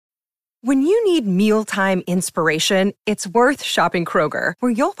When you need mealtime inspiration, it's worth shopping Kroger,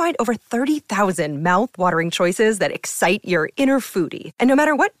 where you'll find over 30,000 mouth-watering choices that excite your inner foodie. And no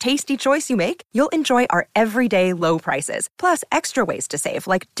matter what tasty choice you make, you'll enjoy our everyday low prices, plus extra ways to save,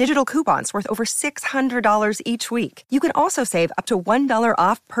 like digital coupons worth over $600 each week. You can also save up to $1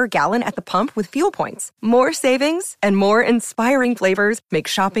 off per gallon at the pump with fuel points. More savings and more inspiring flavors make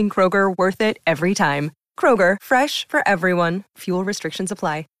shopping Kroger worth it every time. Kroger, fresh for everyone. Fuel restrictions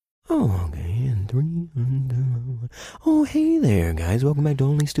apply. Oh, okay, and 3, and 2. Oh, hey there, guys. Welcome back to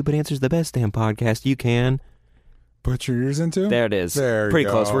Only Stupid Answers, the best damn podcast you can put your ears into. There it is. There you Pretty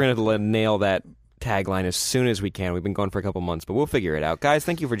go. close. We're going to nail that tagline as soon as we can. We've been going for a couple months, but we'll figure it out. Guys,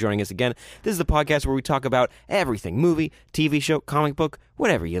 thank you for joining us again. This is the podcast where we talk about everything. Movie, TV show, comic book,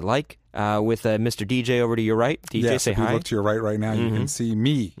 whatever you like. With Mr. DJ over to your right. DJ, yes, say if hi. you look to your right now, you can see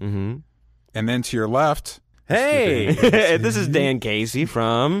me. Mm-hmm. And then to your left... Hey! This is Dan Casey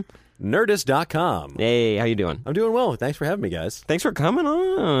from... Nerdist.com. Hey, how you doing? I'm doing well. Thanks for having me, guys. Thanks for coming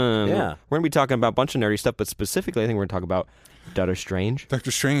on. Yeah. We're going to be talking about a bunch of nerdy stuff, but specifically I think we're going to talk about Daughter Strange. Doctor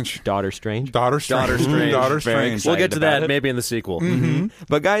Strange. Daughter Strange. Daughter Strange. Daughter Strange. Daughter Very Strange. excited. We'll get to about that it. maybe in the sequel. Mm-hmm.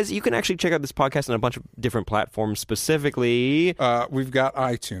 But guys, you can actually check out this podcast on a bunch of different platforms, specifically... We've got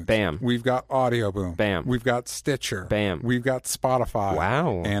iTunes. Bam. We've got Audio Boom. Bam. We've got Stitcher. Bam. We've got Spotify.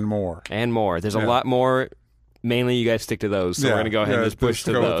 Wow. And more. and more. There's a Yeah. lot more. Mainly, you guys stick to those, so Yeah. we're going to go ahead and Yeah, just push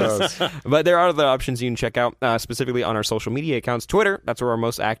to go with those. But there are other options you can check out, specifically on our social media accounts. Twitter, that's where we're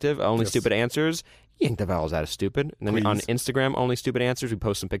most active. Only Yes. Stupid Answers. Yank the vowels out of stupid. And then Please. on Instagram, Only Stupid Answers, we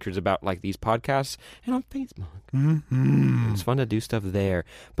post some pictures about like these podcasts. And on Facebook. Mm-hmm. It's fun to do stuff there.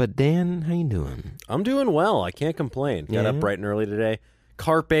 But Dan, how you doing? I'm doing well. I can't complain. Got Yeah. up bright and early today.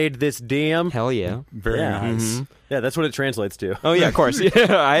 Carped this diem. Hell yeah. Very Yeah. nice. Yeah, that's what it translates to. Oh yeah, of course.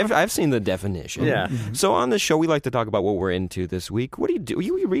 Yeah, I've seen the definition. Yeah. So on the show, we like to talk about what we're into this week. What do you do? Are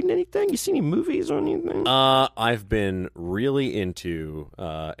you reading anything? You see any movies or anything? I've been really into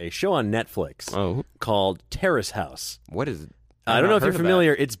a show on Netflix Oh. called Terrace House. What is it? I don't know if you're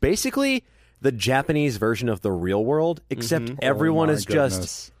familiar. It's basically the Japanese version of the real world, except everyone Oh, my is goodness.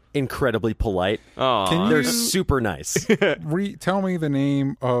 just incredibly polite. Oh, Can They're you- super nice. Tell me the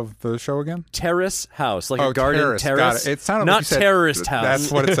name of the show again. Terrace House, like Oh, a garden Terrace. terrace. Got it. It sounded not like you said- terrorist house.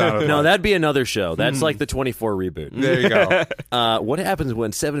 That's what it sounded No, like. that'd be another show. That's like the 24 reboot. There you go. What happens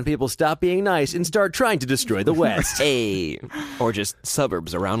when 7 people stop being nice and start trying to destroy the West? hey, or just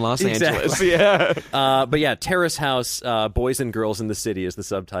suburbs around Los Exactly. Angeles. Yeah. But yeah, Terrace House, Boys and Girls in the City is the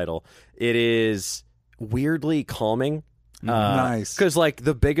subtitle. It is weirdly calming. Nice. Because, like,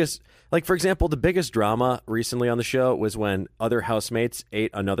 for example, the biggest drama recently on the show was when other housemates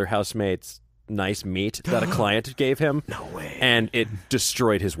ate another housemate's nice meat that a client gave him. No way. And it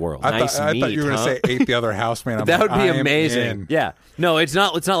destroyed his world. I Nice thought meat, you were going to huh? say ate the other housemate. I'm That like, would be I am amazing. in. Yeah. No, it's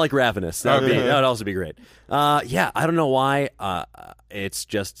not like Ravenous. That Okay. would also be great. Yeah, I don't know why. It's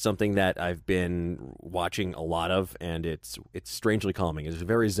just something that I've been watching a lot of, and it's strangely calming. It's a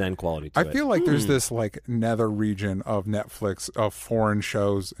very zen quality to I it. feel like there's this like nether region of Netflix of foreign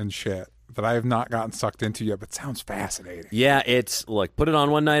shows and shit that I have not gotten sucked into yet, but sounds fascinating. Yeah, it's like put it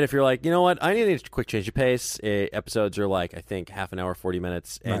on one night if you're like, you know what, I need a quick change of pace. Episodes are like, I think, half an hour, 40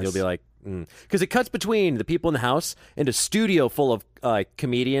 minutes, and Nice. you'll be like, because it cuts between the people in the house and a studio full of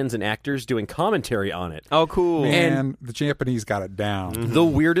comedians and actors doing commentary on it. Oh, cool. Man, the Japanese got it down. The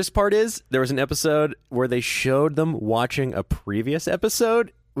weirdest part is there was an episode where they showed them watching a previous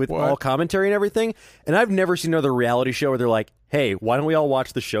episode with What? all commentary and everything, and I've never seen another reality show where they're like, hey, why don't we all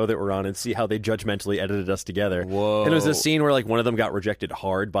watch the show that we're on and see how they judgmentally edited us together? Whoa. And it was a scene where like one of them got rejected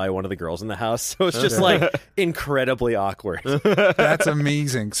hard by one of the girls in the house, so it's just like incredibly awkward. That's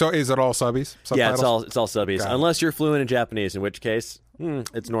amazing. So is it all subbies? Yeah, Subtitles? it's all subbies, Got it. unless you're fluent in Japanese, in which case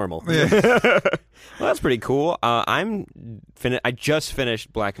it's normal. Well, that's pretty cool. I just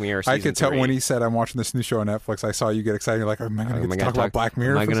finished Black Mirror season I could tell 3. when he said, I'm watching this new show on Netflix, I saw you get excited. You're like, am I going to get to talk about Black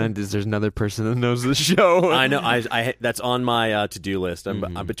Mirror? Am I for gonna? There's another person that knows the show. I know. I that's on my to-do list.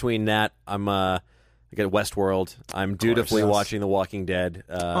 I'm between that. I got Westworld. I'm dutifully yes. watching The Walking Dead.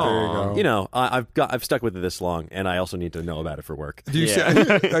 There you go. You know, I've stuck with it this long, and I also need to know about it for work. Do you,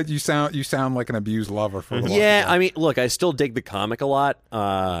 you sound like an abused lover for The Walking Yeah, Dead. I mean, look, I still dig the comic a lot,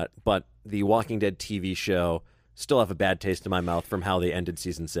 but the Walking Dead TV show still have a bad taste in my mouth from how they ended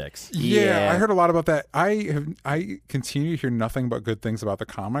season 6. Yeah, I heard a lot about that. I continue to hear nothing but good things about the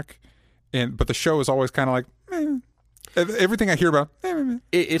comic, but the show is always kind of like everything I hear about.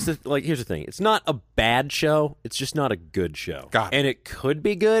 It's here's the thing. It's not a bad show. It's just not a good show. Got it. And it could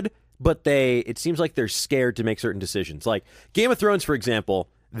be good, but it seems like they're scared to make certain decisions. Like Game of Thrones, for example,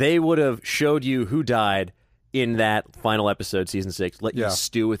 they would have showed you who died in that final episode, season 6, let you Yeah.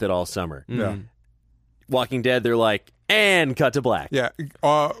 stew with it all summer. Yeah. Walking Dead, they're like, and cut to black. Yeah,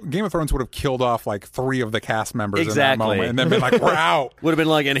 Game of Thrones would have killed off like 3 of the cast members in that Exactly. moment, and then been like, "We're out." Would have been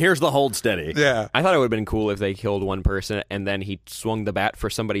like, and here's the hold steady. Yeah, I thought it would have been cool if they killed one person and then he swung the bat for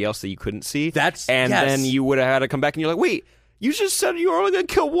somebody else that you couldn't see. Yes. Then you would have had to come back and you're like, wait, you just said you were only going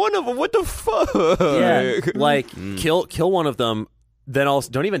to kill one of them. What the fuck? Yeah, like kill one of them. Then also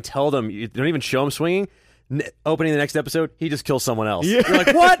don't even tell them. You don't even show him swinging. Opening the next episode, he just kills someone else. Yeah. You're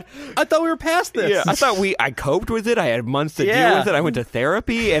like, what? I thought we were past this. Yeah, I thought I coped with it. I had months to deal Yeah. with it. I went to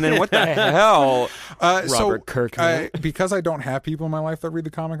therapy, and then what the hell? Robert Kirkman. because I don't have people in my life that read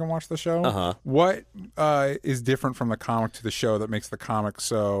the comic and watch the show. What is different from the comic to the show that makes the comic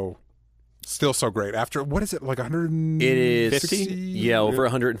still so great? After what is it, like 150? It is over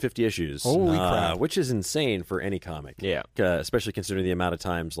 150 issues. Holy crap. Which is insane for any comic. Yeah. Especially considering the amount of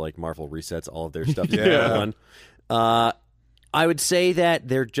times like Marvel resets all of their stuff to Yeah. one. I would say that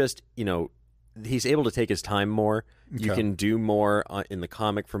they're just, he's able to take his time more. You Okay. can do more in the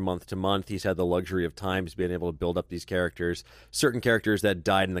comic from month to month. He's had the luxury of time. He's been able to build up these characters. Certain characters that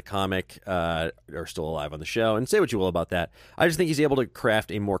died in the comic are still alive on the show. And say what you will about that. I just think he's able to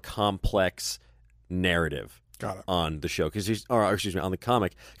craft a more complex narrative Got it. on the show, on the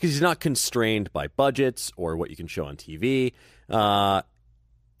comic, because he's not constrained by budgets or what you can show on TV.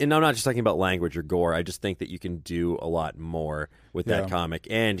 And I'm not just talking about language or gore. I just think that you can do a lot more with that comic.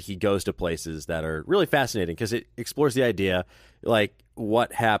 And he goes to places that are really fascinating because it explores the idea, like,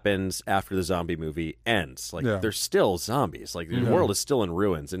 what happens after the zombie movie ends. Like, there's still zombies. Like, the world is still in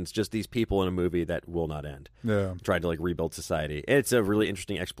ruins. And it's just these people in a movie that will not end. Yeah. Trying to, like, rebuild society. It's a really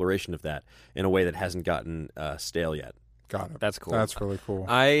interesting exploration of that in a way that hasn't gotten stale yet. Got it. That's cool. That's really cool.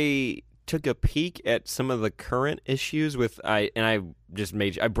 I took a peek at some of the current issues I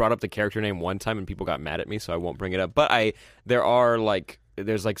brought up the character name one time and people got mad at me, so I won't bring it up. But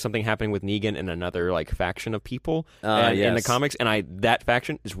there's like something happening with Negan and another like faction of people in the comics, and that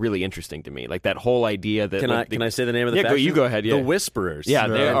faction is really interesting to me. Like that whole idea that Can I say the name of the yeah, faction? you go ahead. Yeah, The Whisperers. Yeah,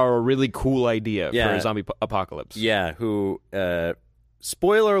 they are a really cool idea for a zombie apocalypse. Yeah, who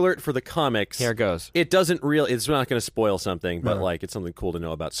spoiler alert for the comics. Here it goes. It's not going to spoil something, but like it's something cool to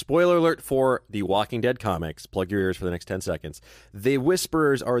know about. Spoiler alert for the Walking Dead comics. Plug your ears for the next 10 seconds. The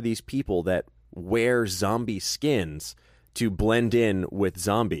Whisperers are these people that wear zombie skins to blend in with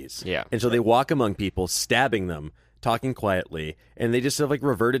zombies. Yeah. And so they walk among people, stabbing them, talking quietly, and they just have like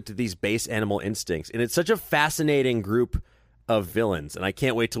reverted to these base animal instincts. And it's such a fascinating group of villains, and I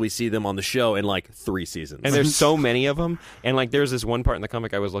can't wait till we see them on the show in like 3 seasons. And there's so many of them. And like there's this one part in the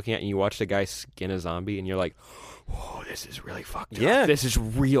comic I was looking at, and you watch the guy skin a zombie, and you're like, "Oh, this is really fucked up. Yeah. This is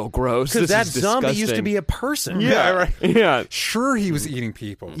real gross. because This that is zombie used to disgusting." be a person. Yeah, right. Yeah. Sure, he was eating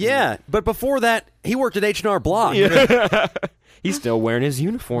people. Yeah, but before that, he worked at H&R Block. He's still wearing his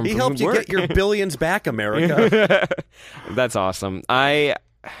uniform. He from helped you work. get your billions back, America. That's awesome. I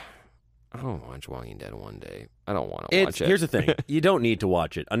don't watch Walking Dead one day. I don't want to watch it. Here's the thing: you don't need to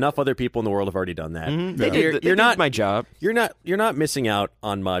watch it. Enough other people in the world have already done that. They did my job. You're not missing out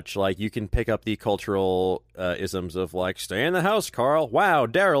on much. Like you can pick up the cultural isms of like, stay in the house, Carl. Wow,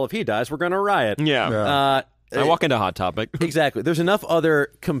 Daryl, if he dies, we're gonna riot. Yeah. I walk into Hot Topic. Exactly. There's enough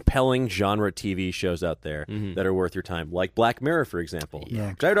other compelling genre TV shows out there that are worth your time, like Black Mirror, for example.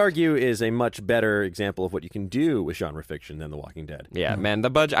 Yeah. Which I'd argue is a much better example of what you can do with genre fiction than The Walking Dead. Yeah, man, the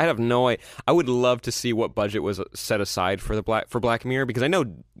budget. I have no idea. I would love to see what budget was set aside for Black Mirror, because I know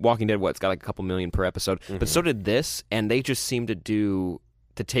Walking Dead. It's got like a couple million per episode, but so did this, and they just seem to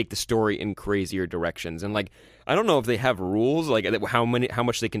take the story in crazier directions. And like, I don't know if they have rules like how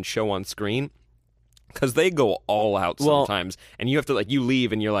much they can show on screen. Because they go all out sometimes, and you have to you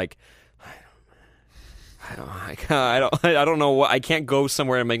leave, and you're like, I don't know what. I can't go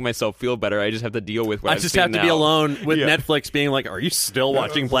somewhere and make myself feel better. I just have to deal with what I I've just seen have to be now. alone with Netflix being like, are you still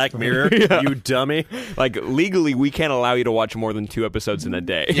watching Black Mirror, you dummy? Like legally, we can't allow you to watch more than 2 episodes in a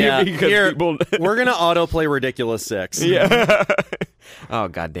day. Yeah, because here, people. we're going to autoplay Ridiculous 6. Yeah. Oh,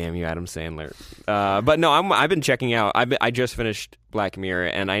 God damn you, Adam Sandler. But no, I've been checking out. I just finished Black Mirror,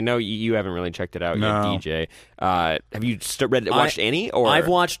 and I know you haven't really checked it out yet, DJ. Have you watched any? Or I've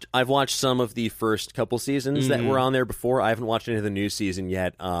watched some of the first couple seasons that were on there before. I haven't watched any of the new season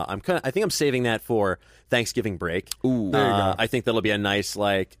yet. I think I'm saving that for Thanksgiving break. Ooh, there you go. I think that'll be a nice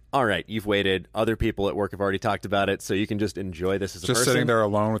all right, you've waited. Other people at work have already talked about it, so you can just enjoy this as a Just person. sitting there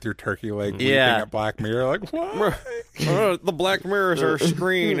alone with your turkey leg, weeping Yeah. at Black Mirror, like what? The Black Mirror is our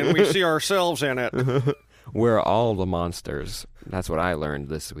screen, and we see ourselves in it. we're all the monsters. That's what I learned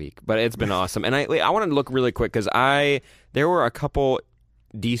this week. But it's been awesome. And I want to look really quick because there were a couple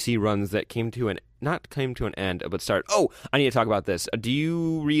DC runs that came to an not came to an end, but started. Oh, I need to talk about this. Do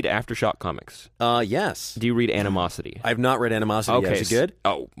you read Aftershock comics? Yes. Do you read Animosity? I've not read Animosity Okay, yet. Is it good?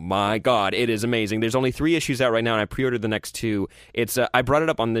 Oh my God, it is amazing. There's only 3 issues out right now, and I pre-ordered the next 2. It's I brought it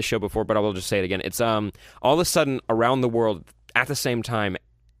up on this show before, but I will just say it again. It's all of a sudden around the world at the same time,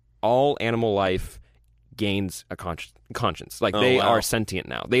 all animal life gains a conscience. Like they are sentient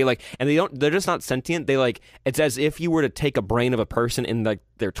now. They they're just not sentient. It's as if you were to take a brain of a person in like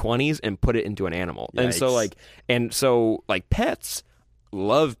their 20s and put it into an animal. Yikes. And so pets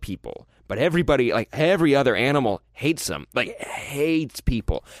love people, but everybody, like every other animal, hates them. Like hates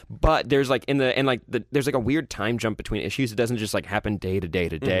people. But there's there's a weird time jump between issues. It doesn't just happen day to day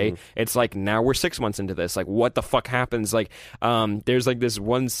to day. It's like now we're 6 months into this. Like what the fuck happens? There's this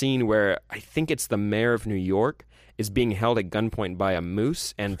one scene where I think it's the mayor of New York is being held at gunpoint by a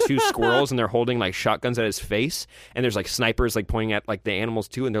moose and 2 squirrels, and they're holding shotguns at his face, and there's snipers pointing at the animals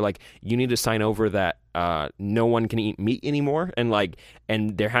too, and they're like, you need to sign over that no one can eat meat anymore, and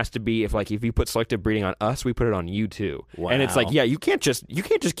there has to be if you put selective breeding on us, we put it on you too. Wow. And it's you can't just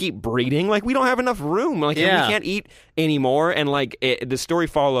keep breeding, we don't have enough room, and we can't eat anymore. And the story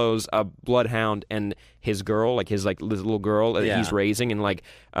follows a bloodhound and his girl, his little girl that he's raising, and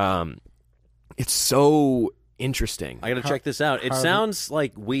it's so interesting. I got to check this out. It sounds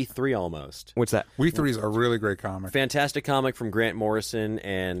like We 3 almost. What's that? We 3 is a really great comic. Fantastic comic from Grant Morrison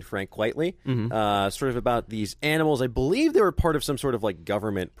and Frank Quitely. Sort of about these animals. I believe they were part of some sort of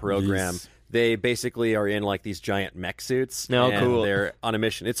government program. Yes. They basically are in these giant mech suits. Oh, and cool. They're on a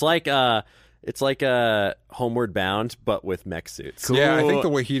mission. It's like Homeward Bound, but with mech suits. Cool. Yeah, I think the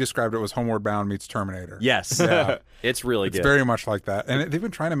way he described it was Homeward Bound meets Terminator. Yes. Yeah. It's really It's good. very much like that. And they've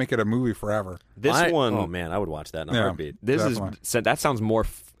been trying to make it a movie forever. Oh, man, I would watch that in a heartbeat. Definitely. That sounds more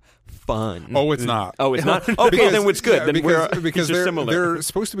fun. Oh, it's not. Oh, it's not? Okay, then it's good. Then because they're they're similar. they're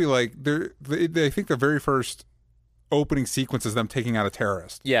supposed to be they think the very first opening sequence is them taking out a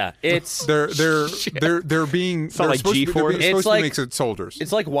terrorist. Yeah, it's They're being It's not like supposed to be- G-Force. they're supposed It's to like- make it soldiers.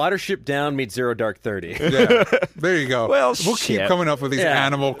 It's like Watership Down meets Zero Dark 30. Yeah, there you go. Well, we'll keep shit. coming up with these Yeah.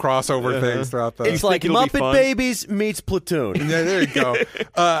 animal crossover things throughout the. It's like think it'll be Muppet fun? Babies meets Platoon. Yeah, there you go.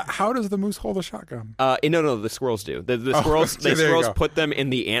 How does the moose hold a shotgun? No, the squirrels do. The squirrels, there you go. put them in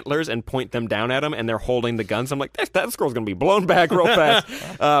the antlers and point them down at them, and they're holding the guns. I'm like, that squirrel's gonna be blown back real fast.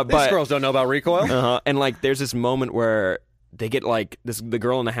 These But squirrels don't know about recoil. and there's this moment where they get the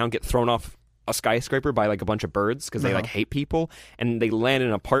girl and the hound get thrown off a skyscraper by a bunch of birds because they hate people, and they land in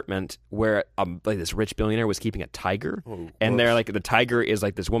an apartment where this rich billionaire was keeping a tiger, and they're the tiger is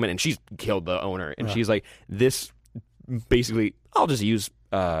this woman, and she's killed the owner, and she's this basically, I'll just use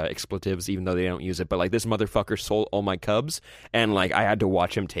expletives even though they don't use it, but this motherfucker stole all my cubs, and I had to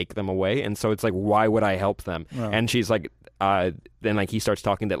watch him take them away, and so it's why would I help them? And she's then he starts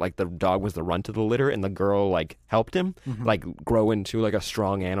talking that the dog was the runt of the litter, and the girl helped him grow into a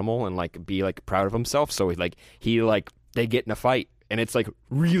strong animal and be proud of himself. So they get in a fight, and it's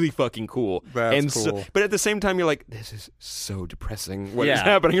really fucking cool. That's cool. So, but at the same time, you're this is so depressing. What is Yeah.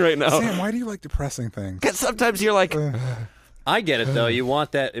 happening right now? Sam, why do you like depressing things? Because sometimes you're I get it, though. You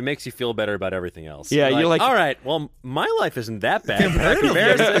want that. It makes you feel better about everything else. Yeah, you're all right, well, my life isn't that bad.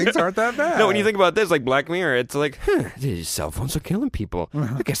 Comparatively, things aren't that bad. no, when you think about this, Black Mirror, it's these cell phones are killing people.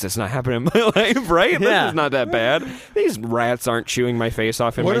 I guess that's not happening in my life, right? This Yeah. is not that bad. These rats aren't chewing my face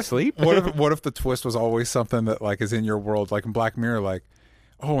off in my sleep. What if the twist was always something that is in your world, in Black Mirror,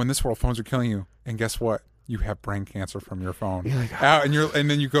 oh, in this world phones are killing you, and guess what? You have brain cancer from your phone. And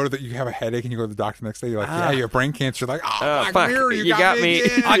then you go to you have a headache, and you go to the doctor the next day. You're yeah, you have brain cancer. You're Black fuck, Mirror, you got me.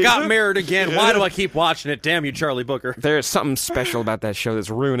 again. I got mirrored again. Why do I keep watching it? Damn you, Charlie Booker. There's something special about that show that's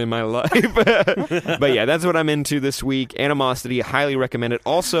ruining my life. But yeah, that's what I'm into this week. Animosity, highly recommend it.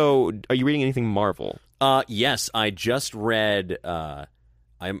 Also, are you reading anything Marvel? Yes, I just read.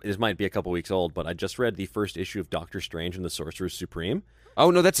 This might be a couple weeks old, but I just read the first issue of Doctor Strange and the Sorcerer Supreme. Oh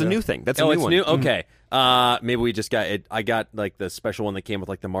no, that's a new thing. That's a new it's one. new. Okay, maybe we just got it. I got the special one that came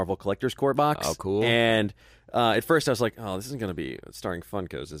with the Marvel Collector's Core box. Oh, cool. And at first I was like, oh, this isn't going to be starring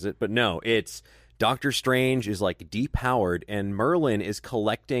Funkos, is it? But no, it's Doctor Strange is depowered, and Merlin is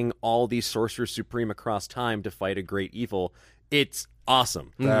collecting all these Sorcerers Supreme across time to fight a great evil. It's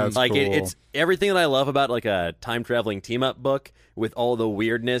awesome. That's cool. It's everything that I love about a time traveling team up book with all the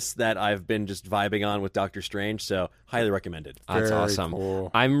weirdness that I've been just vibing on with Doctor Strange. So highly recommended. That's Very awesome. cool.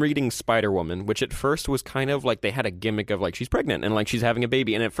 I'm reading Spider-Woman, which at first was kind of they had a gimmick of she's pregnant and she's having a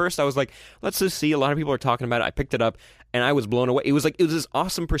baby. And at first I was let's just see. A lot of people are talking about it. I picked it up and I was blown away. It was this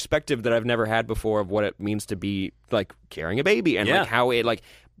awesome perspective that I've never had before of what it means to be carrying a baby and how it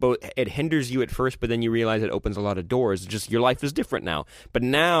both it hinders you at first, but then you realize it opens a lot of doors. Just your life is different now. But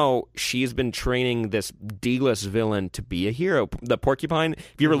now she's been training this D-list villain to be a hero. The Porcupine,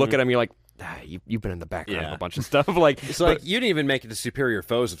 if you ever look at him, you're like, you've been in the background of a bunch of stuff. It's like you didn't even make it to Superior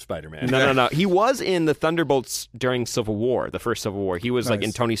Foes of Spider-Man. No. He was in the Thunderbolts during Civil War, the first Civil War. He was like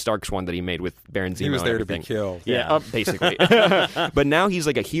in Tony Stark's one that he made with Baron Zemo. He was there and everything. to be killed. Yeah, basically. But now he's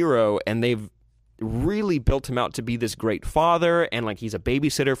like a hero, and they've really built him out to be this great father, and like he's a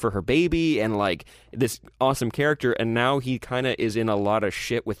babysitter for her baby, and like this awesome character. And now he kind of is in a lot of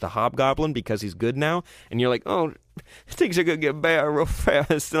shit with the Hobgoblin because he's good now. And you're like, oh, things are gonna get bad real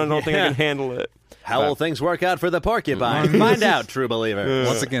fast, and I don't think I can handle it. How will things work out for the Porcupine? Find out, true believer.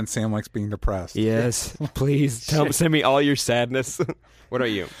 Once again, Sam likes being depressed. Yes, please send me all your sadness. What are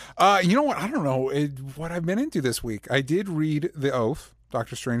you? You know what? I don't know what I've been into this week. I did read The Oath,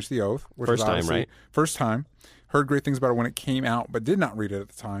 Doctor Strange: The Oath. Which First was time, right? First time. Heard great things about it when it came out, but did not read it at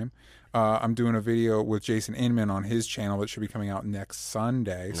the time. I'm doing a video with Jason Inman on his channel that should be coming out next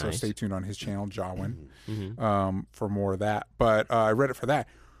Sunday, so stay tuned on his channel, Jawin, for more of that. But I read it for that.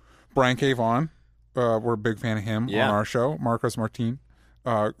 Brian K. Vaughan, we're a big fan of him on our show. Marcos Martin,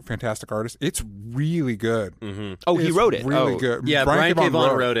 fantastic artist. It's really good. Oh, he wrote it. Really good. Yeah, Brian K.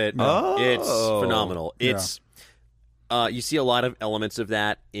 Vaughan wrote it. Oh. It's phenomenal. It's you see a lot of elements of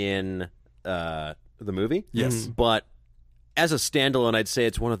that in the movie. Yes. But as a standalone, I'd say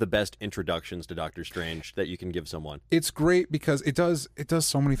it's one of the best introductions to Doctor Strange that you can give someone. It's great because it does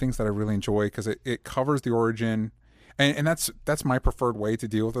so many things that I really enjoy because it covers the origin, and that's my preferred way to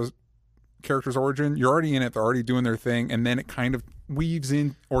deal with those characters' origin. You're already in it, they're already doing their thing, and then it kind of weaves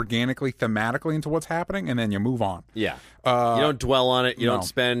in organically, thematically into what's happening, and then you move on. Yeah. You don't dwell on it. You no. don't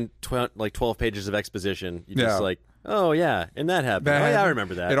spend 12 pages of exposition. You just like, oh yeah, and that happened. I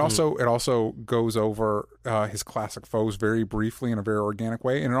remember that. It also goes over his classic foes very briefly in a very organic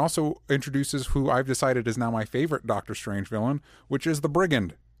way, and it also introduces who I've decided is now my favorite Doctor Strange villain, which is the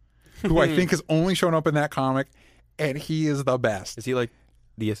Brigand, who I think has only shown up in that comic, and he is the best. Is he like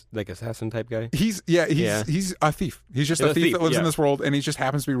the assassin type guy? He's a thief. He's just a thief that lives in this world, and he just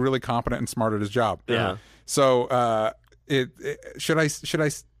happens to be really competent and smart at his job. Yeah. So should I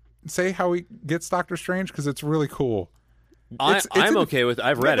say how he gets Doctor Strange, because it's really cool. I'm okay with.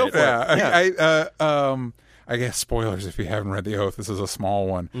 I've read it. I guess spoilers if you haven't read The Oath. This is a small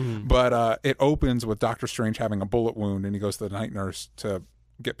one, but it opens with Doctor Strange having a bullet wound, and he goes to the night nurse to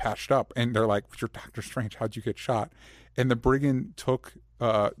get patched up, and they're like, "You're Doctor Strange. How'd you get shot?" And the Brigand took,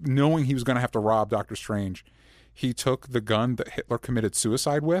 knowing he was going to have to rob Doctor Strange, he took the gun that Hitler committed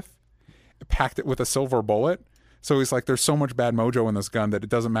suicide with, packed it with a silver bullet. So he's like, there's so much bad mojo in this gun that it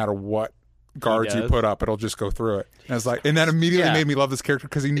doesn't matter what guards you put up, it'll just go through it. And it's like, and that immediately made me love this character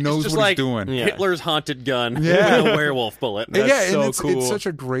because he knows what he's doing. Hitler's haunted gun with a werewolf bullet. It's such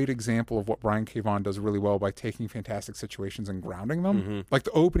a great example of what Brian K. Vaughan does really well by taking fantastic situations and grounding them. Like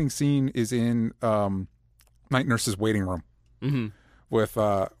the opening scene is in Night Nurse's waiting room. With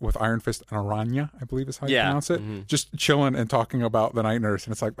Iron Fist and Aranya, I believe is how you pronounce it. Just chilling and talking about the night nurse,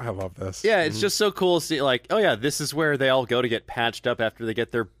 and it's like, I love this. Yeah, it's just so cool to see, like, oh yeah, this is where they all go to get patched up after they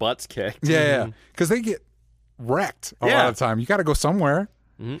get their butts kicked. Yeah, because they get wrecked a lot of the time. You got to go somewhere.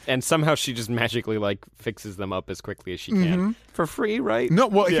 And somehow she just magically like fixes them up as quickly as she can for free, right? No,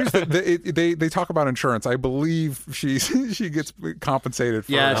 well, here's they talk about insurance. I believe she gets compensated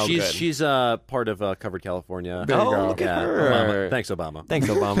for. Yeah, she's part of Covered California. There you go. Look at her. Obama. Thanks, Obama. Thanks,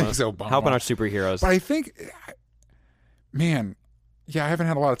 Obama. Helping our superheroes. But I think, man, I haven't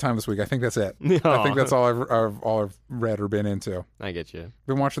had a lot of time this week. I think that's it. I think that's all I've read or been into. I get you.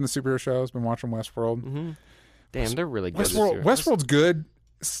 Been watching the superhero shows. Been watching Westworld. Damn, they're really good. Westworld's good.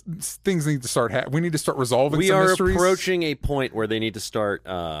 Things need to start. We need to start resolving. Some mysteries. We are approaching a point where they need to start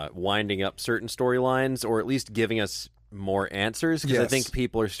winding up certain storylines, or at least giving us more answers. Because I think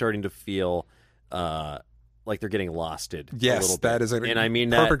people are starting to feel like they're getting losted. Yes, a little bit. that is a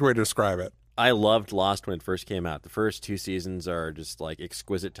perfect way to describe it. I loved Lost when it first came out. The first 2 seasons are just like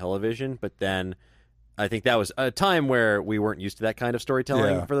exquisite television, but then I think that was a time where we weren't used to that kind of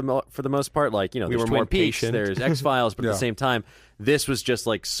storytelling for the most part. Like, we there's were Twin more Peaks, patient. there's X-Files, but at the same time, this was just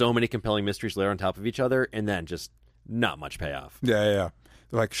like so many compelling mysteries layered on top of each other, and then just not much payoff. Yeah.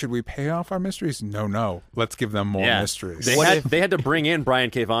 They're like, should we pay off our mysteries? No. Let's give them more mysteries. They had to bring in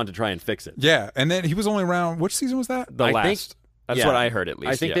Brian K. Vaughan to try and fix it. Yeah, and then he was only around. Which season was that? The last. That's what I heard, at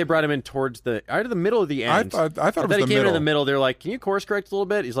least. I think they brought him in towards either the middle or the end. I thought it was he came in the middle. They're like, can you course correct a little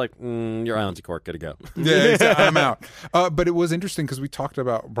bit? He's like, your island's a cork. Gotta go. Yeah, I'm out. But it was interesting because we talked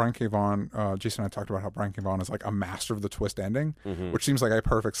about Brian K. Vaughan. Jason and I talked about how Brian K. Vaughan is like a master of the twist ending, which seems like a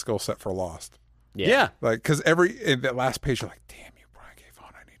perfect skill set for Lost. Yeah. Like, because in that last page, you're like, damn you, Brian K.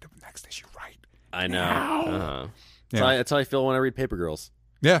 Vaughan, I need next issue right. I know. Uh-huh. That's how I feel when I read Paper Girls.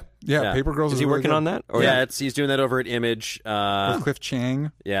 Yeah. Yeah. Paper Girls Is is he really working good. on that? Or Yeah, he's doing that over at Image. With Cliff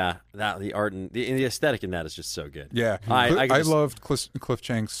Chang. Yeah, the art and the aesthetic in that is just so good. Yeah, I loved Cliff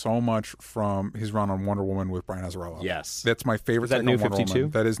Chang so much from his run on Wonder Woman with Brian Azzarello. Yes. That's my favorite. Is that take New on Wonder 52?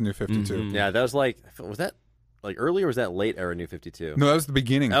 Woman. That is New 52. Mhm. Yeah, that was that like early or was that late era New 52? No, that was the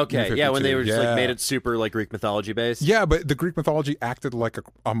beginning. of Okay, New yeah, when they 52. were just Yeah. like made it super like Greek mythology based. Yeah, but the Greek mythology acted like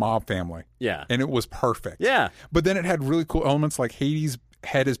a mob family, Yeah. and it was perfect. Yeah. But then it had really cool elements like Hades'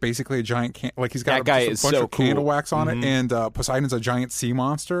 head is basically a giant like he's got That guy just a is bunch so of candle cool. wax on Mhm. it, and Poseidon's a giant sea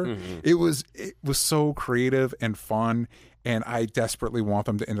monster. Mm-hmm. It was so creative and fun, and I desperately want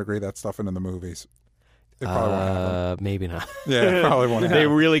them to integrate that stuff into the movies. It probably won't happen. Maybe not. Yeah, it probably won't happen. They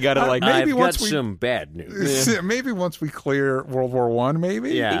really got to like. maybe I've once got we- some bad news. Maybe once we clear World War One,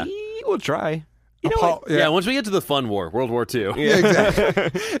 maybe. Yeah. We'll try. You know Apol- what? Yeah, once we get to the fun war, World War II. Yeah,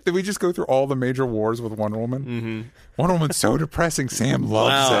 exactly. Did we just go through all the major wars with Wonder Woman? Mm-hmm. Wonder Woman's so depressing. Sam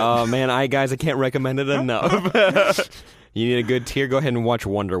loves Oh man, I can't recommend it enough. You need a good tier? Go ahead and watch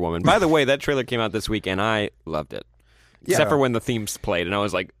Wonder Woman. By the way, that trailer came out this week, and I loved it. Except for when the themes played, and I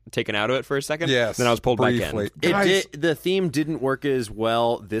was like taken out of it for a second. Yes, Then I was pulled briefly. back in. Guys- The theme didn't work as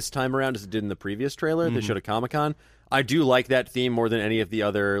well this time around as it did in the previous trailer they showed at Comic-Con. I do like that theme more than any of the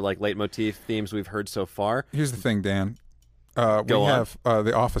other like leitmotif themes we've heard so far. Here's the thing, Dan. We Go on. have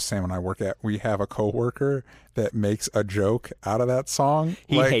the office Sam and I work at. We have a coworker that makes a joke out of that song.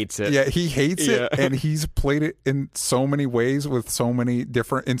 He hates it. Yeah, he hates Yeah. it, and he's played it in so many ways with so many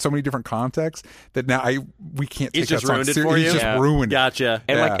different contexts that now we can't take He's just that song ruined it serious. for He's you? just Yeah. ruined it. Gotcha.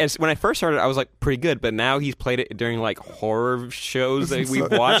 And Yeah. when I first started, I was like pretty good, but now he's played it during like horror shows that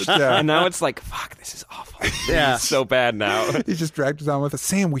we've watched, Yeah. and now it's like, fuck, this is awful. Yeah. It's so bad now. He just dragged us on with it.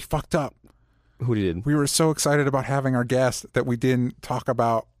 Sam, we fucked up. Who did? We were so excited about having our guest that we didn't talk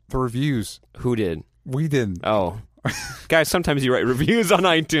about the reviews. Who did? We didn't. Oh. Guys, sometimes you write reviews on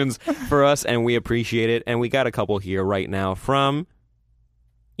iTunes for us, and we appreciate it. And we got a couple here right now from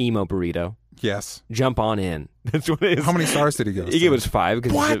Emo Burrito. Yes. Jump on in. That's what it is. How many stars did he give us? He gave us 5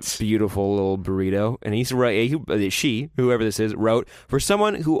 because What? it's a beautiful little burrito. And she, whoever this is, wrote, for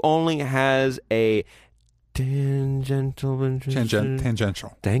someone who only has a tangential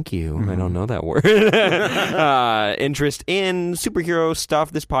Tangential. Thank you. I don't know that word. Interest in superhero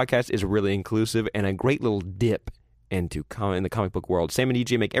stuff. This podcast is really inclusive and a great little dip into in the comic book world. Sam and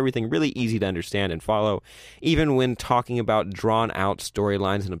DJ make everything really easy to understand and follow, even when talking about drawn-out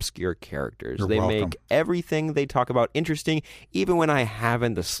storylines and obscure characters. You're they welcome. make everything they talk about interesting, even when I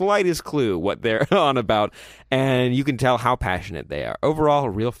haven't the slightest clue what they're on about, and you can tell how passionate they are. Overall, a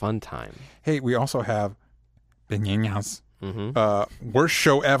real fun time. Hey, we also have Beninas. Mm-hmm. Worst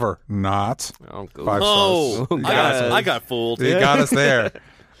show ever. Not. Oh, 5 stars. Oh, Oh, God. I got fooled. They got us there.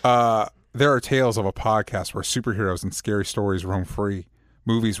 There are tales of a podcast where superheroes and scary stories roam free.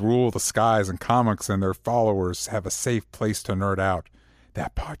 Movies rule the skies, and comics and their followers have a safe place to nerd out.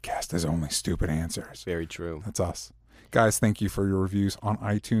 That podcast is only stupid answers. Very true. That's us. Guys, thank you for your reviews on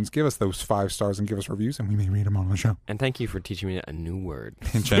iTunes. Give us those 5 stars and give us reviews, and we may read them on the show. And thank you for teaching me a new word.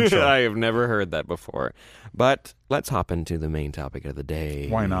 Tangential. I have never heard that before. But let's hop into the main topic of the day.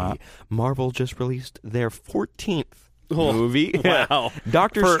 Why not? Marvel just released their 14th movie. Wow.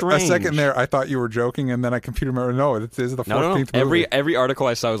 Doctor For Strange. a second there, I thought you were joking, and then I computed my no, this is the 14th No. movie. Every article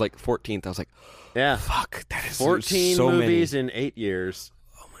I saw was like 14th. I was like, Yeah. fuck, that is 14 so movies many. in 8 years.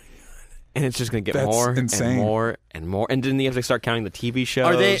 And it's just going to get That's more insane. and more and more. And then you have to start counting the TV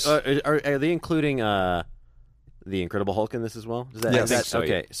shows. Are they are they including the Incredible Hulk in this as well? Is that, Yes. is that- I think so,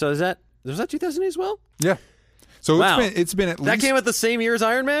 okay. So was that 2008 as well? Yeah. So Wow. it's been at That least came at the same year as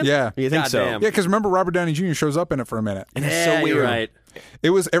Iron Man? Yeah. You think so? Goddamn. Yeah, because remember Robert Downey Jr. shows up in it for a minute. And it's Yeah, so weird. you're right.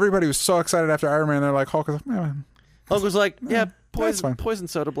 It was everybody was so excited after Iron Man. They're like Hulk is like, man, Hulk was like, yeah, that's fine. poison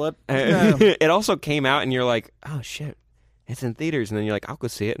soda blood. It also came out, and you're like, oh, shit, it's in theaters. And then you're like, I'll go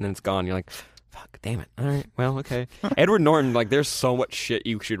see it. And then it's gone. You're like, fuck, damn it. All right, well, okay. Edward Norton, like, there's so much shit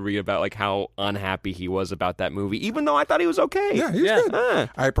you should read about, like, how unhappy he was about that movie, even though I thought he was okay. yeah, he was Yeah. good.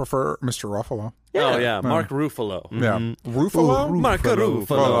 I prefer Mr. Ruffalo. Oh, yeah. Mark Ruffalo. Yeah, Ruffalo. Mark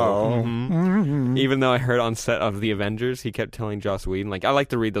Ruffalo. Even though I heard on set of The Avengers, he kept telling Joss Whedon, like, I like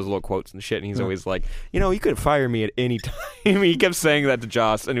to read those little quotes and shit, and he's always like, you could fire me at any time. He kept saying that to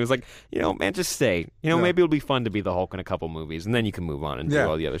Joss, and he was like, man, just stay. Maybe it'll be fun to be the Hulk in a couple movies, and then you can move on and do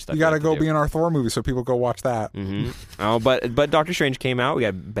all the other stuff. You got to have go do. be in our Thor movie, so people go watch that. Oh, but Doctor Strange came out. We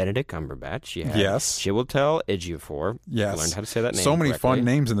got Benedict Cumberbatch. You had Yes. Chiwetel Ejiofor. Yes, Learned how to say that name. So many correctly. fun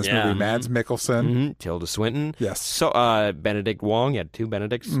names in this Yeah. movie. Mads Mikkelsen. Swinton. Tilda Swinton. Yes. So Benedict Wong. You had 2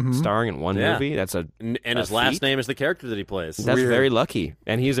 Benedicts starring in one Yeah. movie. That's And his last name is the character that he plays. That's Weird. very lucky,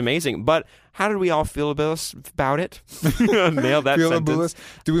 and he's amazing. But how did we all feel about it? Nailed that Feel sentence.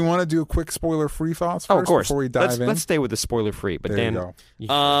 Do we want to do a quick spoiler-free thoughts first Oh, of course. before we dive in? Let's stay with the spoiler-free. But There Dan, you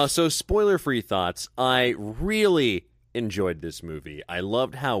go. So spoiler-free thoughts. I really enjoyed this movie. I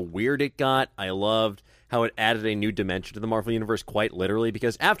loved how weird it got. I loved how it added a new dimension to the Marvel Universe, quite literally,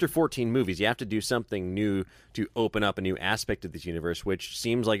 because after 14 movies, you have to do something new to open up a new aspect of this universe, which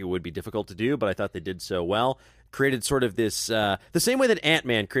seems like it would be difficult to do, but I thought they did so well. Created sort of this, the same way that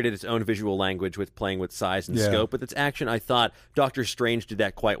Ant-Man created its own visual language with playing with size and scope with its action, I thought Doctor Strange did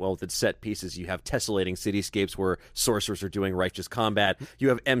that quite well with its set pieces. You have tessellating cityscapes where sorcerers are doing righteous combat. You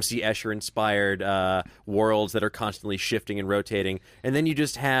have M.C. Escher-inspired worlds that are constantly shifting and rotating. And then you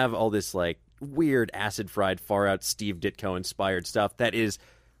just have all this, like, weird acid-fried, far-out Steve Ditko-inspired stuff that is...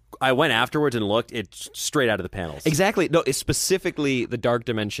 I went afterwards and looked. It's straight out of the panels. exactly. No, it's specifically the Dark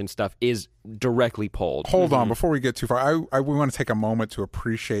Dimension stuff is directly pulled. Hold on, before we get too far, we want to take a moment to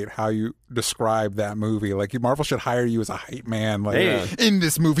appreciate how you describe that movie. Like, Marvel should hire you as a hype man. Like, Hey. in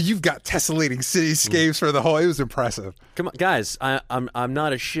this movie, you've got tessellating cityscapes for the whole. It was impressive. Come on, guys. I'm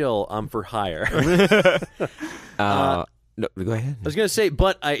not a shill. I'm for hire. No, go ahead. I was going to say,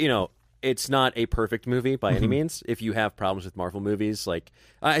 but it's not a perfect movie by any means. If you have problems with Marvel movies, like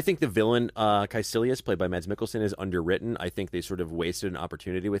I think the villain Caecilius, played by Mads Mikkelsen, is underwritten. I think they sort of wasted an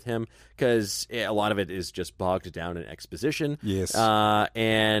opportunity with him because a lot of it is just bogged down in exposition. Yes.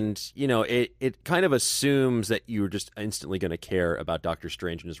 And it kind of assumes that you're just instantly going to care about Doctor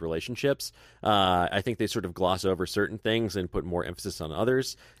Strange and his relationships. I think they sort of gloss over certain things and put more emphasis on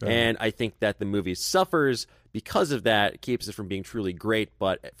others. And I think that the movie suffers because of that. It keeps it from being truly great,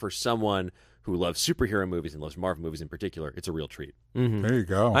 but for someone who loves superhero movies and loves Marvel movies in particular, it's a real treat. There you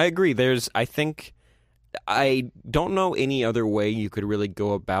go. I agree. I don't know any other way you could really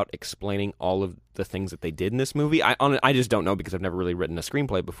go about explaining all of the things that they did in this movie. I just don't know because I've never really written a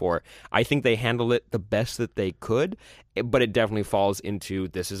screenplay before. I think they handled it the best that they could, but it definitely falls into,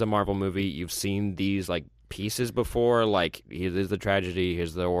 this is a Marvel movie. You've seen these like pieces before, like here's the tragedy,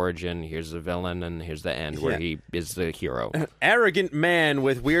 here's the origin, here's the villain, and here's the end where he is the hero. Arrogant man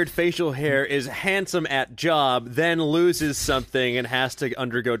with weird facial hair is handsome at job, then loses something and has to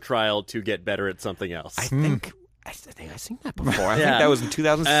undergo trial to get better at something else. I think I've seen that before. I Yeah. think that was in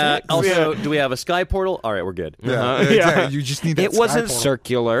 2006. Also, do we have a sky portal? All right, we're good. yeah, exactly. You just need that It wasn't sky portal.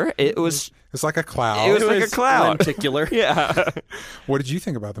 circular. It's like a cloud. It was like a cloud. Lenticular. Yeah. What did you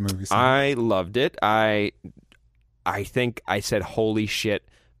think about the movie, Sam? I loved it. I think I said holy shit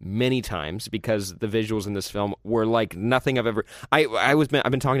many times because the visuals in this film were like nothing I've ever. I've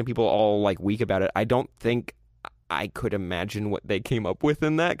been talking to people all like week about it. I don't think I could imagine what they came up with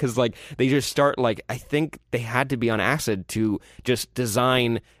in that, because like they just start like, I think they had to be on acid to just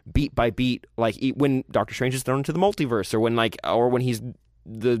design beat by beat, like when Doctor Strange is thrown into the multiverse, or when he's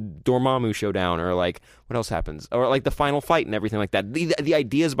the Dormammu showdown, or like what else happens, or like the final fight and everything like that. The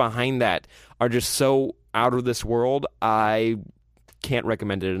ideas behind that are just so out of this world. I can't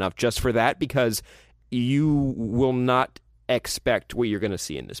recommend it enough just for that, because you will not expect what you're going to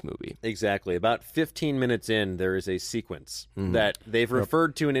see in this movie. Exactly. About 15 minutes in, there is a sequence that they've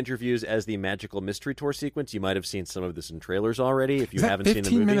referred to in interviews as the Magical Mystery Tour sequence. You might have seen some of this in trailers already if you Is that haven't seen the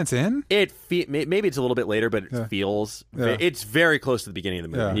 15 movie. minutes in? Maybe it's a little bit later, but it feels it's very close to the beginning of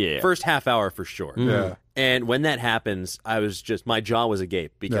the movie. Yeah. First half hour for sure. Yeah. And when that happens, my jaw was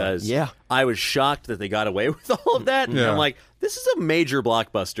agape because Yeah. I was shocked that they got away with all of that. And Yeah. I'm like, this is a major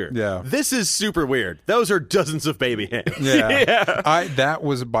blockbuster. Yeah. This is super weird. Those are dozens of baby hands. Yeah. That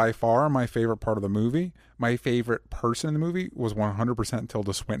was by far my favorite part of the movie. My favorite person in the movie was 100%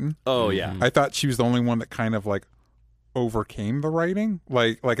 Tilda Swinton. Oh, yeah. I thought she was the only one that kind of like overcame the writing,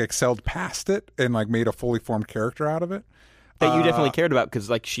 like excelled past it and like made a fully formed character out of it. That you definitely cared about,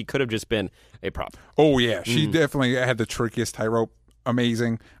 because like she could have just been a prop. Oh yeah, she definitely had the trickiest tightrope.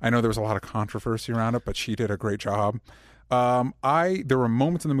 Amazing. I know there was a lot of controversy around it, but she did a great job. There were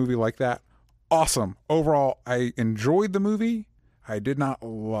moments in the movie like that. Awesome. Overall, I enjoyed the movie. I did not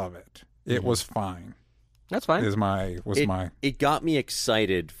love it. It was fine. That's fine. It got me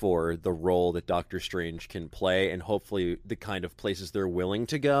excited for the role that Doctor Strange can play, and hopefully the kind of places they're willing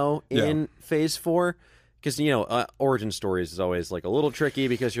to go in Phase 4. Because, origin stories is always like a little tricky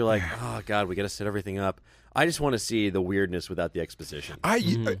because you're like, oh, God, we got to set everything up. I just want to see the weirdness without the exposition. I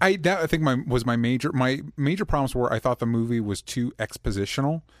think my major problems were I thought the movie was too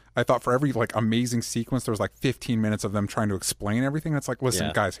expositional. I thought for every like amazing sequence there was like 15 minutes of them trying to explain everything. It's like, listen,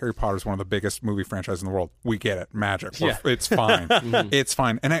 guys, Harry Potter is one of the biggest movie franchises in the world. We get it, magic. It's fine. It's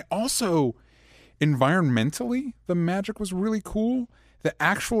fine. And I also, environmentally, the magic was really cool. The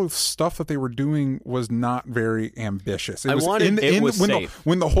actual stuff that they were doing was not very ambitious. It was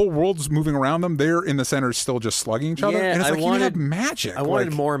when the whole world's moving around them, they're in the center still just slugging each other. Yeah, and it's you have magic. I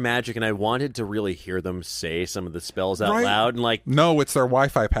wanted more magic, and I wanted to really hear them say some of the spells out loud. And no, it's their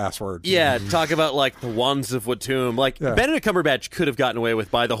Wi-Fi password. Yeah, talk about the wands of Watum. Benedict Cumberbatch could have gotten away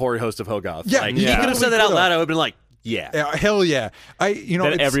with by the horrid host of Hogarth. Yeah, he could have said that out loud. I would have been like, yeah, hell yeah.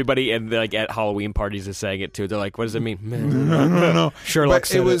 Then everybody at Halloween parties is saying it too. They're like, "What does it mean?" No. Sherlock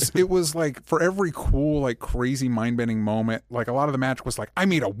said it was like for every cool, crazy, mind-bending moment. Like a lot of the magic was like, I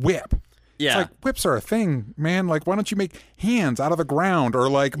made a whip. Yeah, it's like whips are a thing, man. Like, why don't you make hands out of the ground, or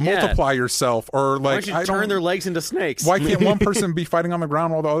multiply yourself, or why don't you turn their legs into snakes? Why can't one person be fighting on the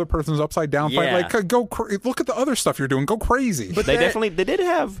ground while the other person's upside down? Yeah. Look at the other stuff you're doing. Go crazy. But they did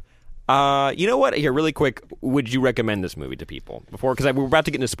have. You know what? Here, really quick, would you recommend this movie to people before? Because we're about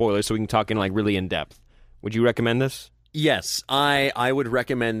to get into spoilers, so we can talk in really in depth. Would you recommend this? Yes, I would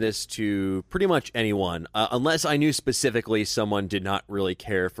recommend this to pretty much anyone, unless I knew specifically someone did not really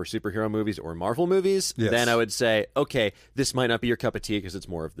care for superhero movies or Marvel movies. Yes. Then I would say, okay, this might not be your cup of tea because it's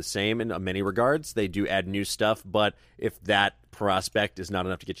more of the same in many regards. They do add new stuff, but if that prospect is not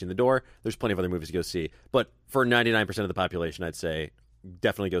enough to get you in the door, there's plenty of other movies to go see. But for 99% of the population, I'd say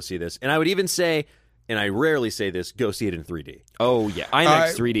definitely go see this. And I would even say, and I rarely say this, go see it in 3D. Oh yeah,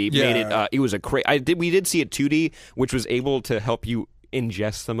 IMAX 3D made it. It was we did see it 2D, which was able to help you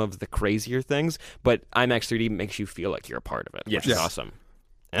ingest some of the crazier things. But IMAX 3D makes you feel like you're a part of it, which is awesome.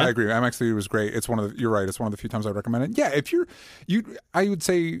 Yeah? I agree. IMAX 3D was great. You're right. It's one of the few times I recommend it. Yeah, if I would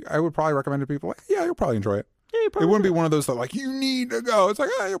say I would probably recommend it to people. You'll probably enjoy it. Yeah, it wouldn't be one of those that you need to go. It's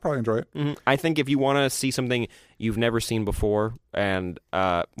you'll probably enjoy it. Mm-hmm. I think if you want to see something you've never seen before, and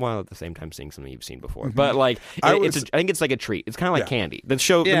at the same time seeing something you've seen before, but I think it's like a treat. It's kind of like candy. The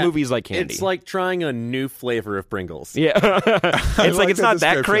movie's like candy. It's like trying a new flavor of Pringles. Yeah, it's not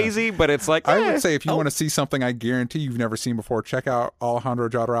that crazy, but it's like I would say if you want to see something I guarantee you've never seen before, check out Alejandro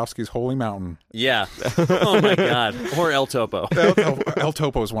Jodorowsky's Holy Mountain. Yeah. Oh my God. Or El Topo. El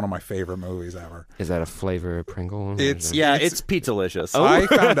Topo is one of my favorite movies ever. Is that a flavor Pringle? It's Pizzalicious. I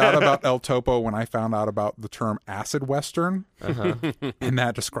found out about El Topo when I found out about the term acid western, and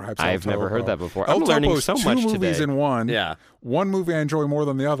that describes El Topo. I've never heard that before. El I'm Topo learning is so two much movies today. in one. Yeah. One movie I enjoy more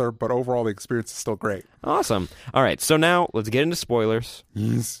than the other, but overall the experience is still great. Awesome. All right, so now let's get into spoilers.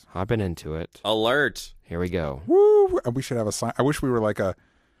 Yes. Hopping into it. Alert. Here we go. Woo! We should have a sign. I wish we were like a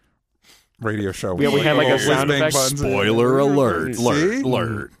radio show. Yeah, we had like a sound effect. Spoiler alert.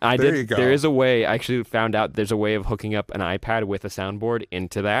 Alert. There is a way. I actually found out there's a way of hooking up an iPad with a soundboard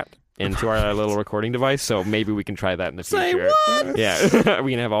into our little recording device. So maybe we can try that in the future. Say what? Yeah,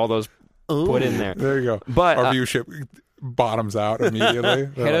 we can have all those put in there. There you go. But our viewership bottoms out immediately.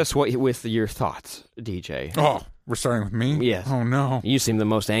 Hit us with your thoughts, DJ. Oh, we're starting with me? Yes. Oh no. You seem the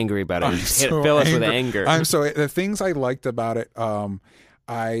most angry about it. Fill us with anger. The things I liked about it.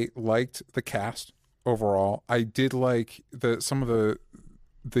 I liked the cast overall. I did like some of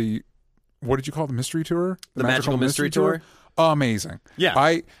the what did you call it? The mystery tour? The magical mystery tour? Amazing. Yeah.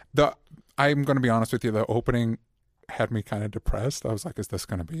 I'm going to be honest with you. The opening had me kind of depressed. I was like, "Is this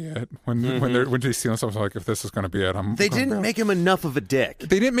going to be it?" When she's stealing something, I was like, "If this is going to be it, They didn't make him enough of a dick.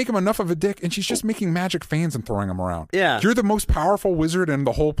 They didn't make him enough of a dick, and she's just making magic fans and throwing them around. Yeah, you're the most powerful wizard in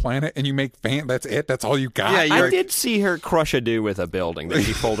the whole planet, and you make fan. That's it. That's all you got. Yeah, I did see her crush a dude with a building that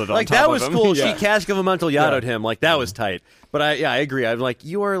she folded on top of him. That was cool. Yeah. She Cask of Amontillado him. That was tight. But I agree. I'm like,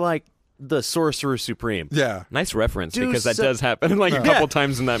 you are like the Sorcerer Supreme. Yeah. Nice reference, because that does happen a couple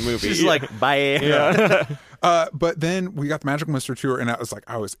times in that movie. She's like, bye. Yeah. But then we got the Magical Mystery Tour, and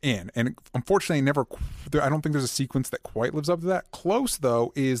I was in. And unfortunately, I don't think there's a sequence that quite lives up to that. Close,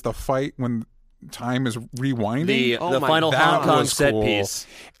 though, is the fight when time is rewinding. The final Hong Kong set piece.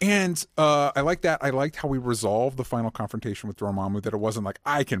 And I like that. I liked how we resolved the final confrontation with Dormammu, that it wasn't like,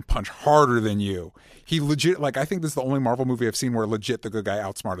 I can punch harder than you. He legit, I think this is the only Marvel movie I've seen where legit the good guy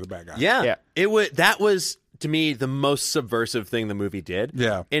outsmarted the bad guy. Yeah. That was, to me, the most subversive thing the movie did.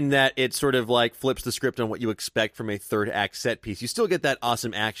 Yeah. In that it sort of flips the script on what you expect from a third act set piece. You still get that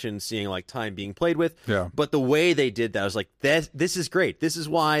awesome action, seeing time being played with. Yeah. But the way they did that, I was like, this is great. This is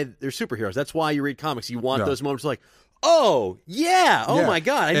why they're superheroes. That's why you read comics. You want those moments oh, yeah. Oh, my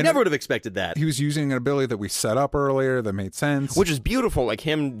God. I never would have expected that. He was using an ability that we set up earlier that made sense. Which is beautiful, like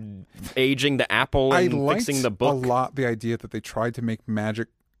him aging the apple and fixing the book. I liked a lot the idea that they tried to make magic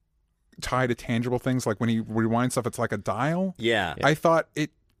tie to tangible things. Like when he rewinds stuff, it's like a dial. Yeah. I thought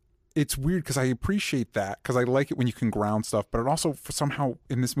it's weird because I appreciate that, because I like it when you can ground stuff, but it also somehow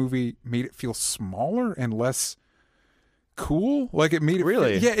in this movie made it feel smaller and less cool. Like it made it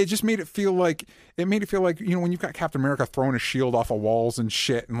Really? it just made it feel like when you've got Captain America throwing his shield off of walls and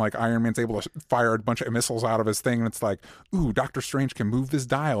shit, and like Iron Man's able to fire a bunch of missiles out of his thing, and it's like, ooh, Doctor Strange can move this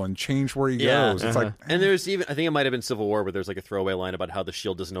dial and change where he goes. It's like, and there's even, I think it might have been Civil War, where there's like a throwaway line about how the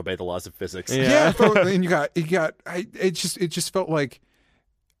shield doesn't obey the laws of physics. and it just felt like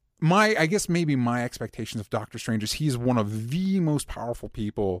I guess maybe my expectations of Doctor Strange is he's one of the most powerful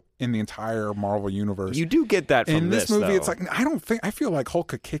people in the entire Marvel universe. You do get that from in this movie. though. It's like I feel like Hulk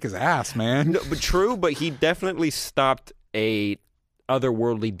could kick his ass, man. No, but true, but he definitely stopped a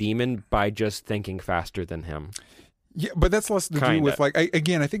otherworldly demon by just thinking faster than him. Yeah, but that's less to do Kinda. with like I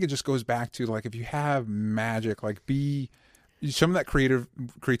think it just goes back to like if you have magic, like some of that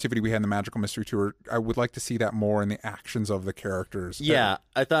creativity we had in the Magical Mystery Tour. I would like to see that more in the actions of the characters. Yeah,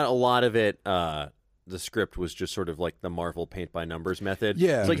 I thought a lot of it. The script was just sort of like the Marvel paint by numbers method.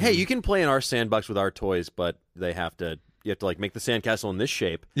 Yeah. It's like, hey, you can play in our sandbox with our toys, but you have to like make the sandcastle in this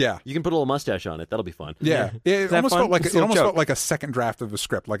shape. Yeah. You can put a little mustache on it. That'll be fun. Yeah, it almost fun? felt like a second draft of a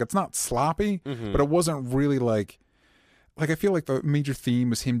script. Like it's not sloppy, but it wasn't really like I feel like the major theme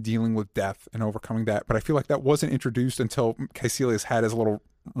was him dealing with death and overcoming that. But I feel like that wasn't introduced until Caecilius had his little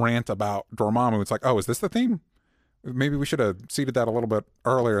rant about Dormammu. It's like, oh, is this the theme? Maybe we should have seeded that a little bit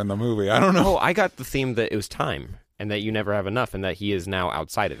earlier in the movie. I don't know. Oh, I got the theme that it was time and that you never have enough and that he is now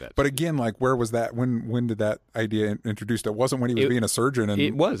outside of it. But again, like where was that? When did that idea introduced? It wasn't when he was being a surgeon. And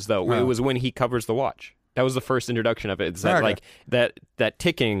it was though. Oh. It was when he covers the watch. That was the first introduction of it. It's that Okay. like that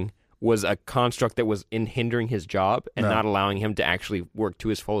ticking was a construct that was hindering his job and not allowing him to actually work to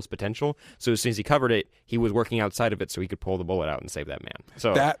his fullest potential. So as soon as he covered it, he was working outside of it so he could pull the bullet out and save that man.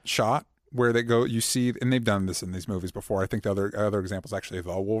 So that shot where they go, you see, and they've done this in these movies before. I think the other example is actually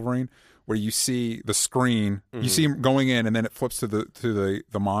the Wolverine, where you see the screen, you see him going in, and then it flips to the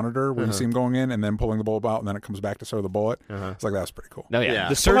monitor where you see him going in, and then pulling the bullet out, and then it comes back to show the bullet. It's like that's pretty cool. no, yeah. Yeah. The But,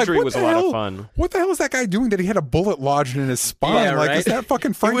 like, surgery what was the a lot hell- of fun. What the hell is that guy doing that he had a bullet lodged in his spine? Yeah, like, right? is that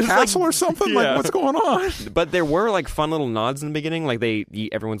fucking Frank was, like- Castle or something? Yeah. Like, what's going on? But there were like fun little nods in the beginning. Like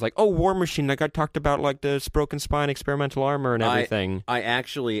everyone's like, "Oh, War Machine!" Like I talked about like the broken spine, experimental armor, and everything. I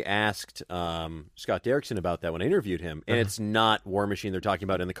actually asked Scott Derrickson about that when I interviewed him, and it's not War Machine they're talking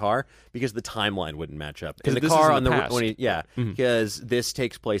about in the car because the timeline wouldn't match up. In the this car is in on the the past. because this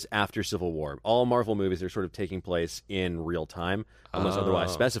takes place after Civil War. All Marvel movies are sort of taking place in real time unless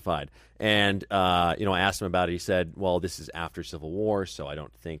otherwise specified. And I asked him about it. He said, "Well, this is after Civil War, so I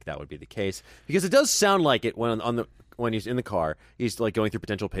don't think that would be the case because it does sound like it when he's in the car, he's like going through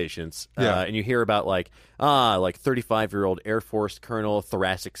potential patients, and you hear about like 35-year-old Air Force colonel,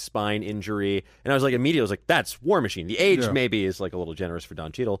 thoracic spine injury, and I was like immediately, I was like, that's War Machine. The age maybe is like a little generous for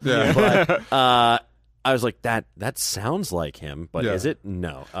Don Cheadle, but I was like, that sounds like him, but is it?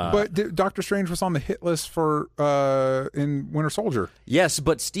 No. But Doctor Strange was on the hit list for in Winter Soldier. Yes,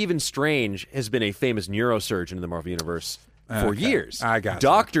 but Stephen Strange has been a famous neurosurgeon in the Marvel Universe for years. I got you.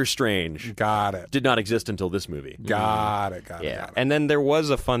 Doctor Strange Got it. did not exist until this movie. Got it. Got Yeah, it. and then there was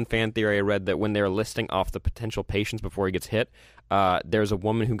a fun fan theory I read that when they're listing off the potential patients before he gets hit, there's a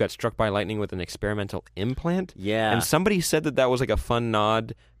woman who got struck by lightning with an experimental implant. Yeah. And somebody said that was like a fun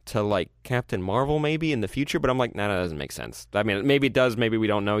nod to like Captain Marvel maybe in the future, but I'm like, nah, that doesn't make sense. I mean, maybe it does, maybe we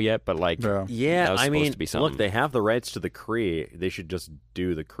don't know yet, but like, Yeah. that was I supposed mean, to be something. look, they have the rights to the Kree. They should just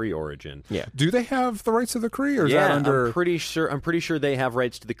do the Kree origin. Yeah. Do they have the rights to the Kree, or is Yeah, that under? I'm pretty sure they have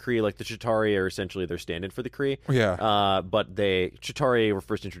rights to the Kree. Like the Chitauri are essentially their stand-in for the Kree. Yeah. But Chitauri were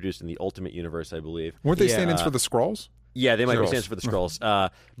first introduced in the Ultimate Universe, I believe. Weren't they stand-ins for the Skrulls? Yeah, they might be Skrulls. stands for the Skrulls.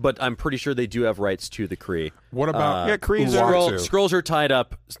 But I'm pretty sure they do have rights to the Kree. What about Krees are- Uatu? Skrulls are tied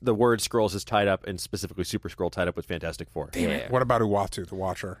up. The word Skrulls is tied up, and specifically Super Skrull tied up with Fantastic Four. What about Uatu, the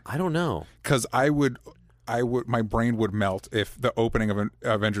Watcher? I don't know. Because I would, my brain would melt if the opening of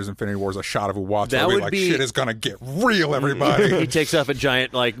Avengers: Infinity War is a shot of Uatu. That I'd be would like, be- shit is gonna get real, everybody. He takes off a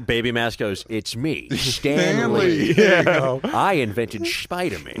giant like baby mask. Goes, "It's me, Stan Stanley. Lee. There you go. I invented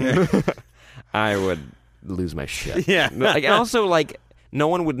Spider-Man." I would lose my shit. Yeah. Like, and also, like, no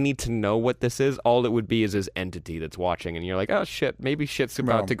one would need to know what this is. All it would be is this entity that's watching, and you're like, oh, shit, maybe shit's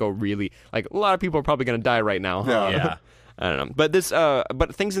about to go really... Like, a lot of people are probably going to die right now, huh? Yeah. I don't know. But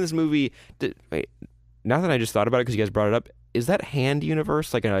but things in this movie... Wait, now that I just thought about it, because you guys brought it up, is that hand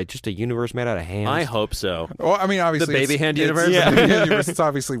universe? Like, just a universe made out of hands? I hope so. Well, I mean, obviously, The baby hand universe? It's, Yeah. the baby hand universe. It's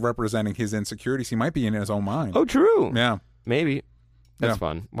obviously representing his insecurities. He might be in his own mind. Oh, true. Yeah. Maybe. That's Yeah.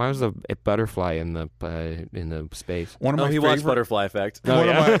 fun. Why was a butterfly in the space? One of Oh, my he watched favorite, Butterfly Effect. one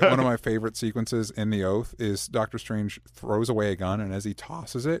of my favorite sequences in The Oath is Doctor Strange throws away a gun, and as he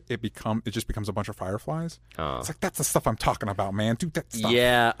tosses it, it just becomes a bunch of fireflies. Oh. It's like, that's the stuff I'm talking about, man. Do that stuff.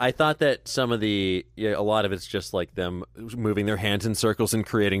 Yeah, I thought that some of a lot of it's just like them moving their hands in circles and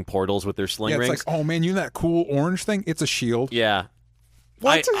creating portals with their sling Yeah, it's rings. like, oh man, you know that cool orange thing? It's a shield. Yeah.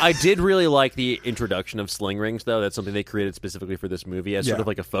 What? I did really like the introduction of sling rings, though. That's something they created specifically for this movie as sort Yeah. of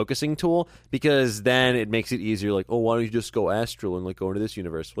like a focusing tool, because then it makes it easier. Like, oh, why don't you just go astral and like go into this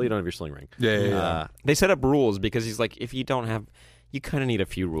universe? Well, you don't have your sling ring. Yeah. They set up rules because he's like, if you don't have, you kind of need a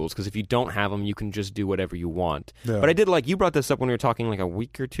few rules because if you don't have them, you can just do whatever you want. Yeah. But I did like, you brought this up when we were talking like a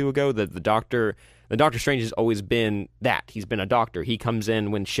week or two ago, that the Doctor Strange has always been that. He's been a doctor. He comes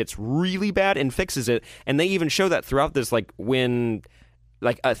in when shit's really bad and fixes it. And they even show that throughout this, like when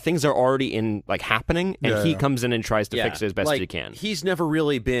things are already in like happening, and he comes in and tries to fix it as best as he can. He's never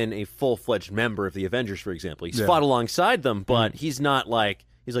really been a full-fledged member of the Avengers, for example. He's Yeah. fought alongside them, but he's not like,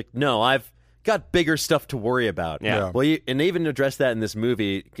 he's like, no, I've got bigger stuff to worry about. Yeah. Yeah. Well, and they even address that in this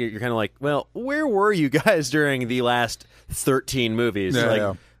movie. You're kind of like, well, where were you guys during the last 13 movies? Yeah, like,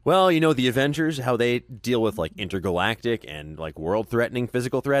 yeah. well, the Avengers, how they deal with like intergalactic and like world-threatening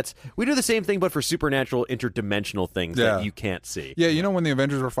physical threats. We do the same thing, but for supernatural, interdimensional things Yeah. that you can't see. Yeah, you know when the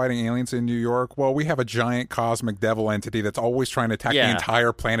Avengers were fighting aliens in New York? Well, we have a giant cosmic devil entity that's always trying to attack the Yeah.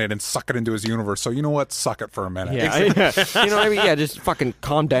 entire planet and suck it into his universe. So you know what? Suck it for a minute. Yeah, you know what I mean? Yeah, just fucking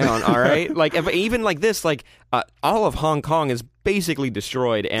calm down, all right? Like, even like this, like, all of Hong Kong is basically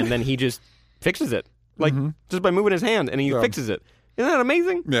destroyed, and then he just fixes it. Like, just by moving his hand, and he fixes it. Isn't that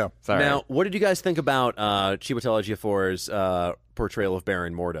amazing? Yeah. Sorry. Now, what did you guys think about Chiwetel Ejiofor's portrayal of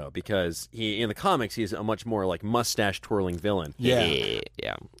Baron Mordo? Because in the comics, he's a much more like mustache-twirling villain. Yeah.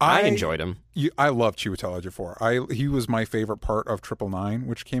 I enjoyed him. I love Chiwetel Ejiofor. He was my favorite part of 999,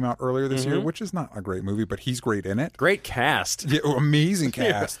 which came out earlier this year, which is not a great movie, but he's great in it. Great cast. Yeah, amazing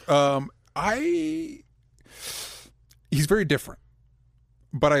cast. He's very different.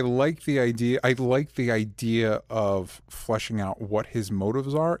 But I like the idea. I like the idea of fleshing out what his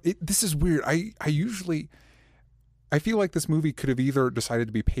motives are. This is weird. I feel like this movie could have either decided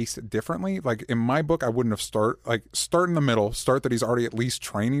to be paced differently. Like in my book, I wouldn't have start in the middle, start that he's already at least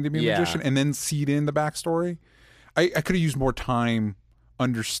training to be a magician, and then seed in the backstory. I could have used more time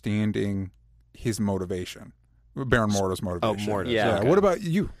understanding his motivation, Baron Mordo's motivation. Oh, Mordo. Yeah. What about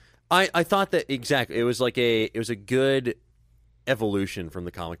you? I thought that exactly. It was a good evolution from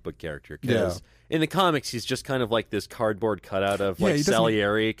the comic book character, because in the comics he's just kind of like this cardboard cutout of like he doesn't-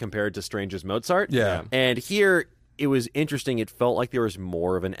 Salieri compared to Strange's Mozart. Yeah. And here it was interesting. It felt like there was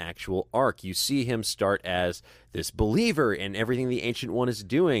more of an actual arc. You see him start as this believer in everything the Ancient One is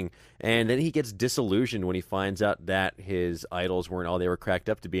doing, and then he gets disillusioned when he finds out that his idols weren't all they were cracked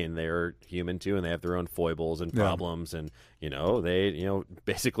up to be, and they're human too, and they have their own foibles and problems, and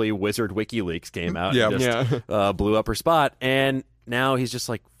basically Wizard WikiLeaks came out and just blew up her spot, and now he's just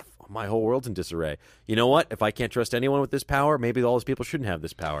like, my whole world's in disarray. You know what? If I can't trust anyone with this power, maybe all those people shouldn't have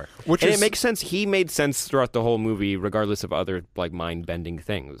this power. Which And is it makes sense. He made sense throughout the whole movie, regardless of other like mind-bending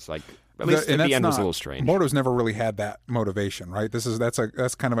things. Like, at least at the end was a little strange. Mordo's never really had that motivation, right?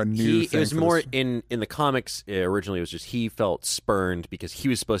 That's kind of a new thing. It was for more this. in the comics. Originally, it was just he felt spurned because he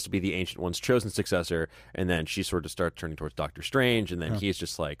was supposed to be the Ancient One's chosen successor, and then she sort of started turning towards Doctor Strange, and then he's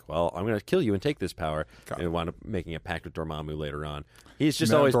just like, "Well, I'm going to kill you and take this power," and wound up making a pact with Dormammu later on. He's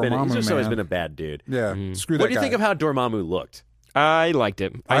just always been a bad dude. Yeah, screw that What do you guy. think of how Dormammu looked? I liked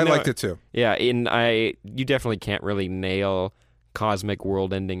it. I know- liked it too. Yeah, you definitely can't really nail cosmic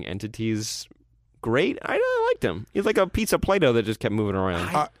world-ending entities. Great. I liked him. He's like a piece of Play-Doh that just kept moving around.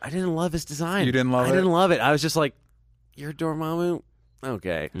 I didn't love his design. You didn't love it? I didn't love it. I was just like, "You're Dormammu."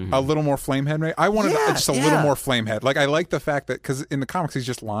 Okay. A little more flamehead, right? I wanted Yeah, just a yeah. little more flamehead. Like I like the fact that because in the comics he's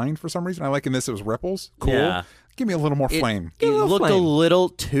just lined for some reason. I like in this it was ripples. Cool. Yeah. Give me a little more flame. It little looked a flame. little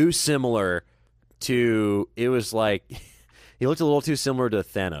too similar to. It was like he looked a little too similar to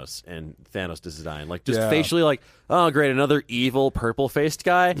Thanos and Thanos' design, like just Yeah. facially, like, oh great, another evil purple-faced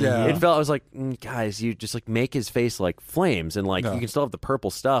guy. Yeah. It felt. I was like, guys, you just like make his face like flames, and like Yeah. you can still have the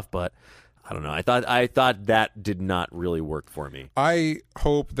purple stuff, but I don't know. I thought that did not really work for me. I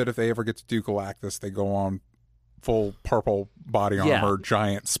hope that if they ever get to do Galactus, they go on full purple body Yeah. armor,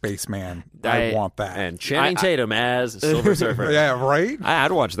 giant spaceman. I want that. And Channing Tatum as Silver Surfer. yeah, right.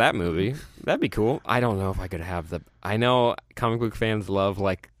 I'd watch that movie. That'd be cool. I don't know if I could have the. I know comic book fans love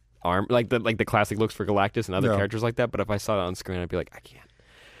like the classic looks for Galactus and other Yeah. characters like that. But if I saw it on screen, I'd be like, I can't.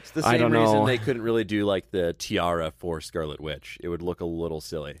 It's the I same don't reason know. they couldn't really do like the tiara for Scarlet Witch. It would look a little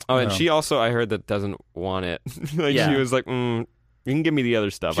silly. Oh, and she also, I heard that doesn't want it. Like Yeah. she was like, You can give me the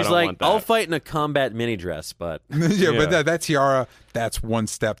other stuff. I She's don't like, want that. I'll fight in a combat mini dress, but Yeah, but that tiara, that's one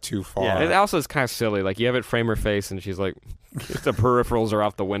step too far. Yeah. It also is kind of silly. Like, you have it frame her face, and she's like, the peripherals are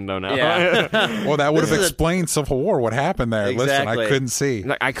off the window now. yeah. Well, that would have This is a- explained Civil War. What happened there? Listen, Exactly. I couldn't see.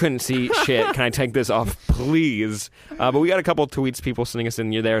 Like, I couldn't see shit. Can I take this off, please? But we got a couple of tweets, people sending us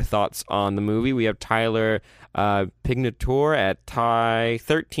in their thoughts on the movie. We have Tyler Pignator at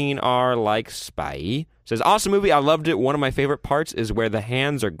Ty13R like Spy. Says, awesome movie. I loved it. One of my favorite parts is where the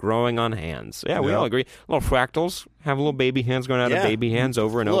hands are growing on hands. Yeah, we Yeah. all agree. Little fractals. Have little baby hands going out Yeah. of baby hands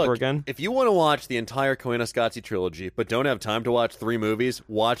over and Look, over again. if you want to watch the entire Koenigsegg trilogy, but don't have time to watch 3 movies,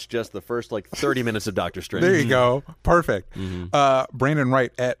 watch just the first 30 minutes of Doctor Strange. There you go. Perfect. Brandon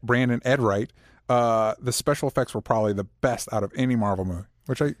Wright at Brandon Ed Wright. The special effects were probably the best out of any Marvel movie,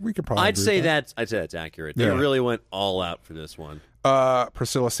 which we could probably. I'd agree say with that. that's accurate. Yeah. They really went all out for this one.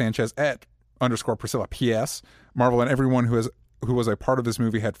 Priscilla Sanchez at _ Priscilla PS. Marvel and everyone who was a part of this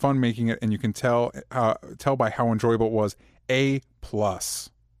movie had fun making it, and you can tell by how enjoyable it was. A+.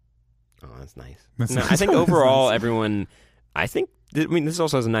 Oh, that's nice. That's No, nice. I think That's overall, nice. everyone, this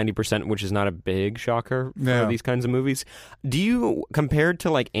also has a 90%, which is not a big shocker for Yeah. these kinds of movies. Do you, compared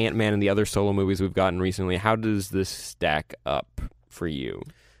to like Ant-Man and the other solo movies we've gotten recently, how does this stack up for you?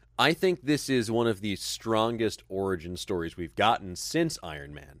 I think this is one of the strongest origin stories we've gotten since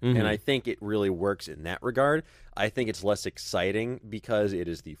Iron Man. And I think it really works in that regard. I think it's less exciting because it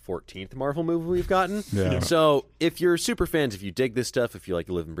is the 14th Marvel movie we've gotten. Yeah. So if you're super fans, if you dig this stuff, if you like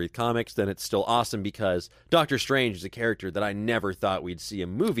to live and breathe comics, then it's still awesome because Doctor Strange is a character that I never thought we'd see a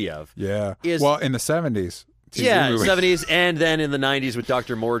movie of. Yeah. Is- Well, in the 70s. TV Yeah, movie. 70s, and then in the 90s with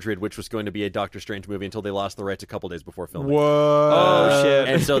Dr. Mordred, which was going to be a Doctor Strange movie until they lost the rights a couple days before filming. What? Oh, shit.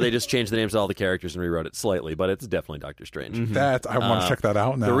 And so they just changed the names of all the characters and rewrote it slightly, but it's definitely Doctor Strange. I want to check that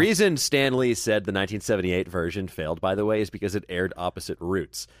out now. The reason Stan Lee said the 1978 version failed, by the way, is because it aired opposite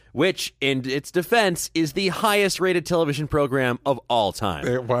Roots, which, in its defense, is the highest rated television program of all time.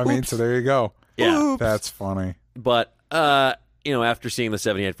 So there you go. Yeah. That's funny. But, after seeing the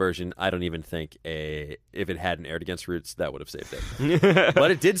 78 version, I don't even think if it hadn't aired against Roots, that would have saved it.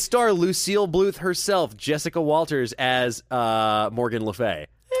 But it did star Lucille Bluth herself, Jessica Walters, as Morgan Le Fay.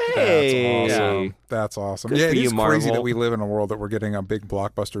 Hey. That's awesome. That's awesome. Good Yeah, for it you, is crazy Marvel. that we live in a world that we're getting a big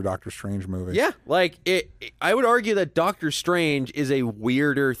blockbuster Doctor Strange movie. Yeah, I would argue that Doctor Strange is a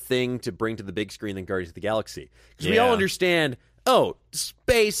weirder thing to bring to the big screen than Guardians of the Galaxy. Because we all Yeah. understand,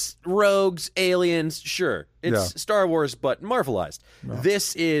 space, rogues, aliens, sure. It's Yeah. Star Wars, but Marvelized.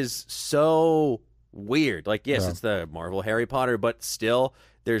 This is so weird. Yes, it's the Marvel Harry Potter, but still,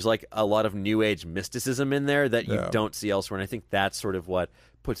 there's a lot of New Age mysticism in there that you Yeah. don't see elsewhere. And I think that's sort of what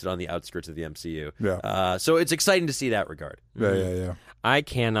puts it on the outskirts of the MCU. Yeah. So it's exciting to see that regard. Yeah. I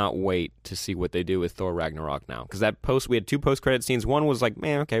cannot wait to see what they do with Thor Ragnarok now. Because we had 2 post-credit scenes. One was like,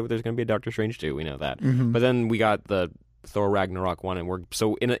 man, okay, well, there's going to be a Doctor Strange 2. We know that. But then we got the Thor Ragnarok one, and we're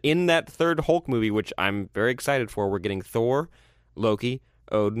so in that third Hulk movie, which I'm very excited for. We're getting Thor, Loki,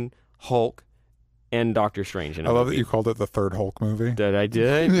 Odin, Hulk, and Doctor Strange. In a I love movie. that you called it the third Hulk movie. Did I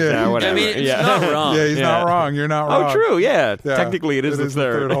did? Yeah. Whatever. I mean, it's not wrong. Yeah, he's not wrong. You're not wrong. Oh, true. Yeah. Yeah. Technically, it is the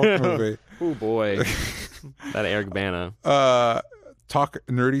third. Hulk movie. Oh boy, that Eric Bana. Talk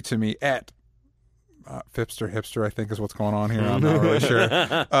nerdy to me at Fipster Hipster, I think is what's going on here. I'm not really sure.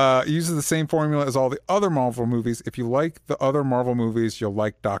 Uses the same formula as all the other Marvel movies. If you like the other Marvel movies, you'll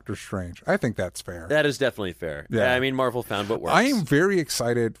like Doctor Strange. I think that's fair. That is definitely fair. Yeah. I mean, Marvel found what works. I am very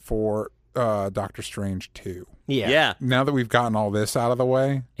excited for Doctor Strange 2. Yeah. Now that we've gotten all this out of the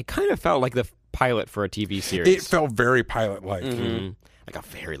way, It kind of felt like the pilot for a TV series. it felt very pilot-like. like a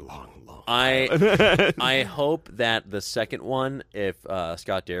very long. I hope that the second one, if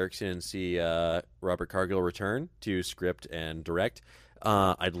Scott Derrickson and see Robert Cargill return to script and direct,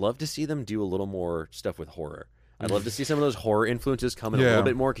 I'd love to see them do a little more stuff with horror. I'd love to see some of those horror influences come in a Yeah. little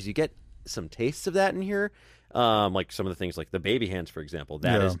bit more because you get some tastes of that in here. Like some of the things like the baby hands, for example,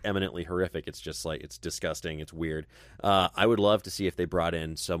 that is eminently horrific. It's just it's disgusting. It's weird. I would love to see if they brought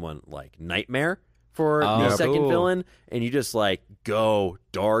in someone like Nightmare for the second cool. villain, and you just go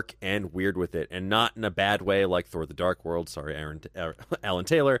dark and weird with it, and not in a bad way like Thor: The Dark World. Sorry, Alan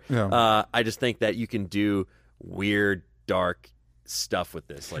Taylor. Yeah. I just think that you can do weird, dark stuff with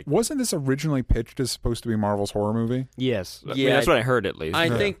this. Wasn't this originally pitched as supposed to be Marvel's horror movie? Yes. I mean, Yeah, that's what I heard at least. I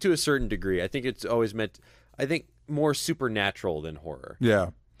think to a certain degree. I think it's always meant. I think more supernatural than horror. Yeah,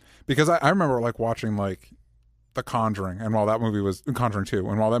 because I remember watching The Conjuring, and while that movie was Conjuring 2,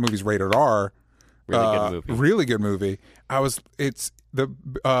 and while that movie's rated R, Really good movie. really good movie. I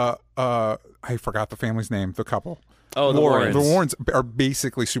forgot the family's name, the couple. Oh, the Warrens. The Warrens are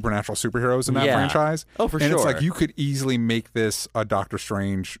basically supernatural superheroes in that Yeah. franchise. Oh, for and sure. it's like you could easily make this a Doctor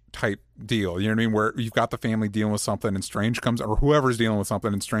Strange type deal. You know what I mean? Where you've got the family dealing with something and Strange comes, or whoever's dealing with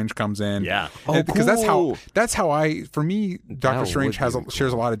something and Strange comes in. Yeah. Because that's how for me, Doctor That Strange would be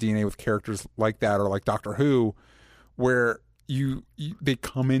shares a lot of DNA with characters like that, or like Doctor Who, where they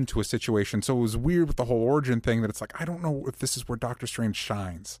come into a situation. So it was weird with the whole origin thing that it's like, I don't know if this is where Doctor Strange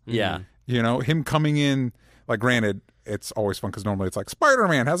shines. Yeah. You know, him coming in, like, granted, it's always fun because normally it's like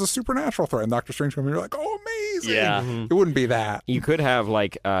Spider-Man has a supernatural threat and Doctor Strange coming in, you're like, oh, amazing. Yeah. It wouldn't be that. You could have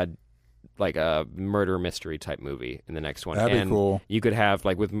like a murder mystery type movie in the next one. That'd be and cool. You could have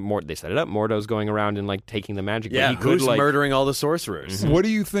like with they set it up. Mordo's going around and like taking the magic. Yeah, but he could who's like murdering all the sorcerers? What do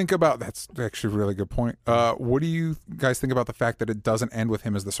you think about that's actually a really good point. What do you guys think about the fact that it doesn't end with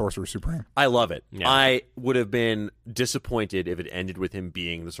him as the Sorcerer Supreme? I love it. Yeah. I would have been disappointed if it ended with him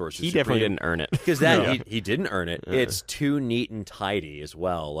being the Sorcerer he Supreme. definitely didn't earn it. Because that he didn't earn it. It's too neat and tidy as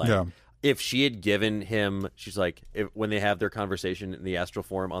well. Like Yeah. if she had given him, she's like, when they have their conversation in the astral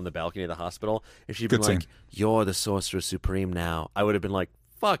form on the balcony of the hospital, and she'd been Good like, scene. "You're the Sorcerer Supreme now," I would have been like,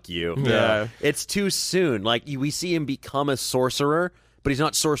 "Fuck you." Yeah. It's too soon. Like we see him become a sorcerer, but he's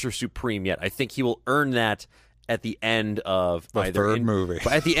not Sorcerer Supreme yet. I think he will earn that at the end of The third movie.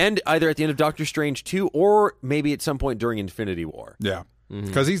 But at the end, either at the end of Doctor Strange 2 or maybe at some point during Infinity War. Yeah.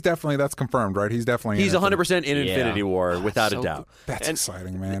 Because that's confirmed, right? He's definitely He's in it. 100% in Infinity War, without a so doubt. That's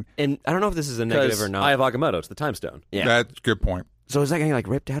exciting, man. And I don't know if this is a negative Because or not. I have Agamotto, it's the time stone. yeah. That's a good point. So is that getting like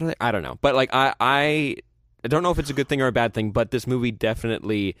ripped out of there? I don't know. But like I don't know if it's a good thing or a bad thing, but this movie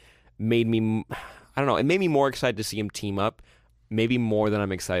definitely made me I don't know, it made me more excited to see him team up. Maybe more than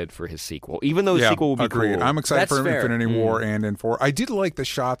I'm excited for his sequel. Even though the sequel will be agreed. cool. I'm excited That's for fair. Infinity War and in 4. I did like the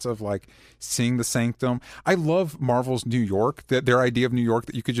shots of like seeing the Sanctum. I love Marvel's New York. Their idea of New York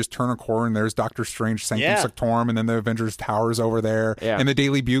that you could just turn a corner and there's Doctor Strange Sanctum Yeah. Sanctorum and then the Avengers Towers over there Yeah. and the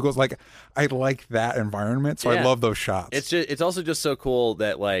Daily Bugles. Like I like that environment, so I Yeah. love those shots. It's also just so cool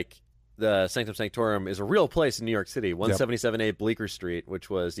that like the Sanctum Sanctorum is a real place in New York City, 177A Bleecker Street, which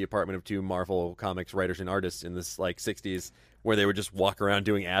was the apartment of two Marvel Comics writers and artists in this like 60s, where they would just walk around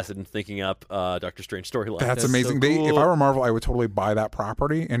doing acid and thinking up Doctor Strange storylines. That's so amazing. cool. If I were Marvel, I would totally buy that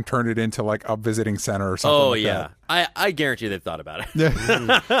property and turn it into like a visiting center or something. Oh like yeah, I guarantee they've thought about it.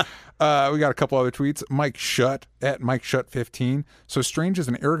 that. We got a couple other tweets. Mike Shutt at Mike Shutt 15. So Strange is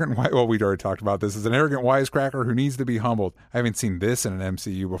an arrogant. Well, we'd already talked about this. Is an arrogant wisecracker who needs to be humbled. I haven't seen this in an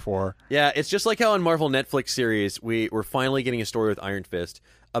MCU before. Yeah, it's just like how in Marvel Netflix series we're finally getting a story with Iron Fist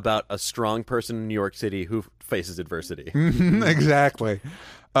about a strong person in New York City who faces adversity. Exactly.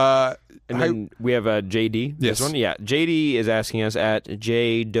 And then we have JD. Yes. This one? Yeah. JD is asking us at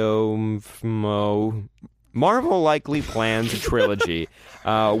JDommo. Marvel likely plans a trilogy.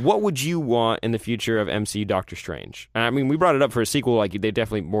 What would you want in the future of MCU Doctor Strange? And I mean, we brought it up for a sequel. Like, they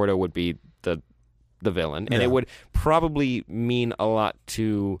definitely, Mordo would be the villain. And Yeah. it would probably mean a lot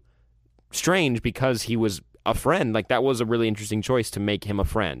to Strange because he was a friend. Like, that was a really interesting choice to make him a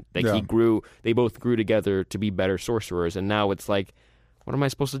friend. Like, Yeah. they both grew together to be better sorcerers. And now it's like, what am I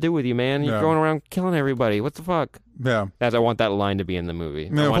supposed to do with you, man? You're Yeah. going around killing everybody. What the fuck? Yeah. I want that line to be in the movie.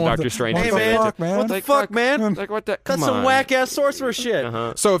 Yeah, I want what Doctor the- Strange what to the say it. fuck, man? What the Like, fuck, man? Like, what the? That's Come some on. whack ass sorcerer shit.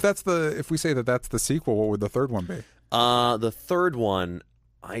 Uh-huh. So if we say that that's the sequel, what would the third one be? The third one,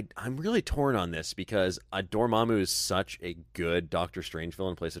 I'm really torn on this because Dormammu is such a good Doctor Strange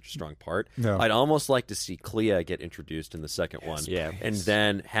villain, plays such a strong part. Yeah. I'd almost like to see Clea get introduced in the second one, Yeah. and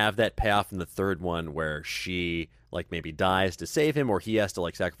then have that payoff in the third one where she like maybe dies to save him, or he has to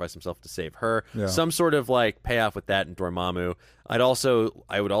like sacrifice himself to save her. Yeah. Some sort of like payoff with that in Dormammu. I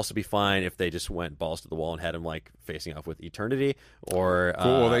would also be fine if they just went balls to the wall and had him like facing off with Eternity, or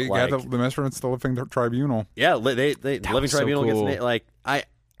Cool. Well, they like, got the reference to the Living Tribunal. yeah, they Living was so Tribunal cool. gets like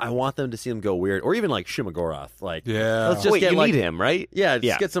I want them to see them go weird, or even like Shimagoroth. Like, Yeah. let's just Wait, get you like need him, right? yeah, just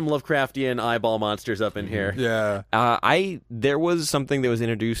Yeah. get some Lovecraftian eyeball monsters up in here. Yeah. There was something that was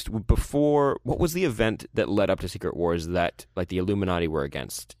introduced before. What was the event that led up to Secret Wars that like the Illuminati were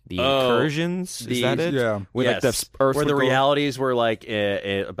against? The incursions? Is that it? Yeah. With like the Yes, Earth where the would go- realities were like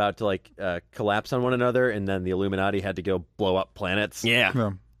about to like collapse on one another, and then the Illuminati had to go blow up planets. Yeah.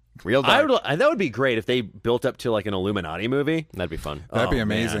 Yeah. Real dark. that would be great if they built up to like an Illuminati movie. That'd be fun. That'd be Oh,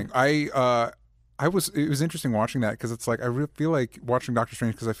 amazing. It was interesting watching that because it's like I feel like watching Doctor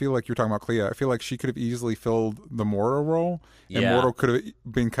Strange because I feel like you're talking about Clea. I feel like she could have easily filled the Mordo role, and Yeah. Mordo could have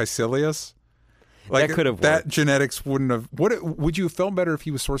been Caecilius. Like That could have that worked. genetics wouldn't have. Would you have felt better if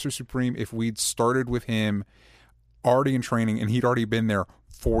he was Sorcerer Supreme if we'd started with him already in training and he'd already been there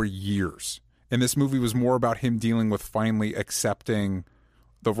for years, and this movie was more about him dealing with finally accepting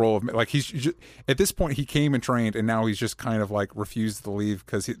the role of like at this point he came and trained, and now he's just kind of like refused to leave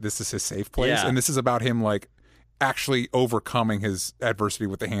because this is his safe place, Yeah. and this is about him like actually overcoming his adversity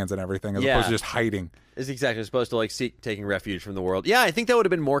with the hands and everything, as Yeah. opposed to just hiding. Is exactly supposed to like taking refuge from the world. Yeah, I think that would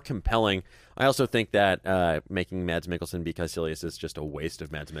have been more compelling. I also think that making Mads Mikkelsen be Caecilius is just a waste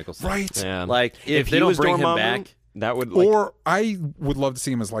of Mads Mikkelsen. Right. Yeah. Like if he they don't was bring him Dormammu, back. that would like, Or I would love to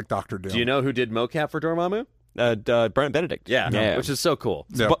see him as like Dr. Doom. Do you know who did mocap for Dormammu? Brent Benedict. Yeah, which is so cool.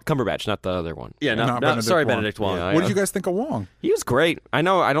 Yeah. Cumberbatch, not the other one. Yeah, Not no, sorry, Benedict Benedict Wong. Yeah, What did you guys think of Wong? He was great. I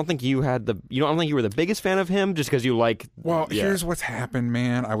know. I don't think you had the. You don't think you were the biggest fan of him just because you like. Well, yeah. here's what's happened,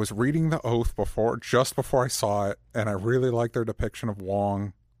 man. I was reading The Oath just before I saw it, and I really like their depiction of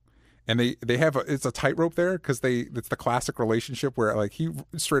Wong. And they have it's a tightrope there because it's the classic relationship where like he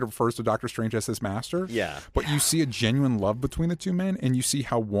straight up refers to Doctor Strange as his master. Yeah. But you see a genuine love between the two men, and you see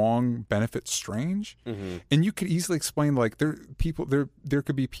how Wong benefits Strange. Mm-hmm. And you could easily explain like there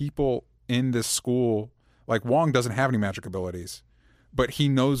could be people in this school like Wong doesn't have any magic abilities, but he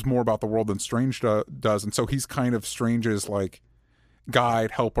knows more about the world than Strange does, and so he's kind of Strange's like guide,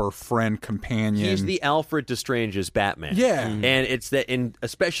 helper, friend, companion. He's the Alfred to Strange's Batman. Yeah. And it's that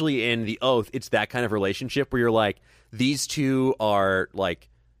especially in The Oath, it's that kind of relationship where you're like, these two are like,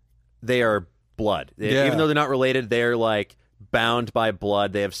 they are blood. Yeah. Even though they're not related, they're like bound by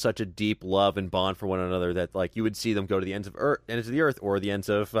blood. They have such a deep love and bond for one another that like you would see them go to the ends of the earth or the ends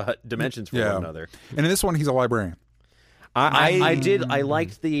of dimensions for one another. And in this one, he's a librarian. I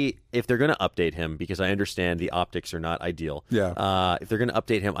liked if they're going to update him, because I understand the optics are not ideal. Yeah. If they're going to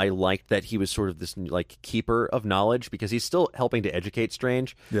update him, I liked that he was sort of this like keeper of knowledge, because he's still helping to educate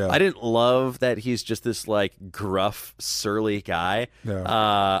Strange. Yeah. I didn't love that he's just this like gruff, surly guy.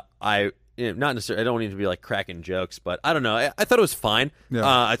 Yeah. Not necessarily. I don't need to be like cracking jokes, but I don't know. I thought it was fine. Yeah.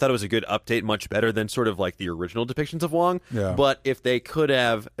 I thought it was a good update, much better than sort of like the original depictions of Wong. Yeah. But if they could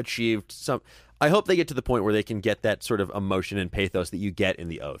have achieved some, I hope they get to the point where they can get that sort of emotion and pathos that you get in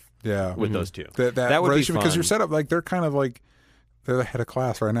The Oath. Yeah. With those two. That would be relationship, because fun. you're set up like they're kind of like they're the head of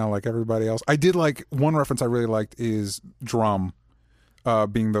class right now, like everybody else. I did like one reference I really liked is Drum.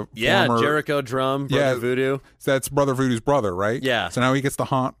 Being the former, Jericho Drum, Brother Voodoo. That's Brother Voodoo's brother, right? Yeah. So now he gets to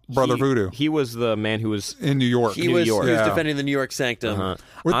haunt Brother Voodoo He was the man who was. in New York. He was Yeah. defending the New York Sanctum.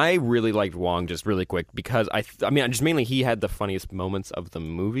 I really liked Wong, just really quick, because I mean, just mainly he had the funniest moments of the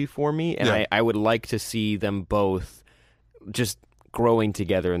movie for me, and Yeah. I would like to see them both just growing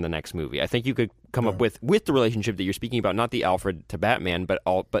together in the next movie. I think you could come up with the relationship that you're speaking about, not the Alfred to Batman, but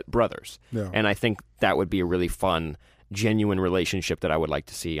brothers. Yeah. And I think that would be a really fun, genuine relationship that I would like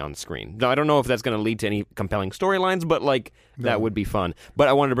to see on screen. Now, I don't know if that's going to lead to any compelling storylines, but like that would be fun. But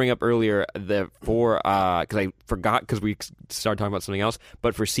I wanted to bring up earlier because I forgot because we started talking about something else.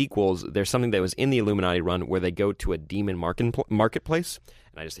 But for sequels, there's something that was in the Illuminati run where they go to a demon marketplace.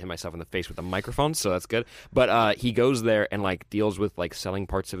 And I just hit myself in the face with a microphone, so that's good. But he goes there and like deals with like selling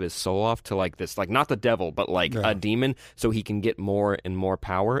parts of his soul off to like this, like not the devil, but like a demon, so he can get more and more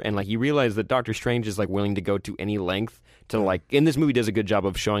power. And like you realize that Doctor Strange is like willing to go to any length to like. In this movie, does a good job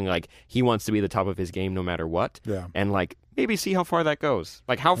of showing like he wants to be the top of his game no matter what. Yeah. And like maybe see how far that goes.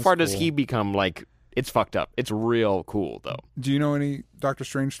 Like how far does he become like? It's fucked up. It's real cool though. Do you know any Doctor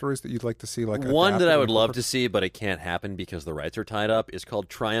Strange stories that you'd like to see? Like One that adapted I would in love corporate? to see, but it can't happen because the rights are tied up, is called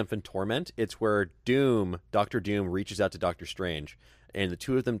Triumph and Torment. It's where Doctor Doom, reaches out to Doctor Strange, and the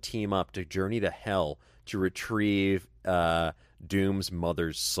two of them team up to journey to hell to retrieve Doom's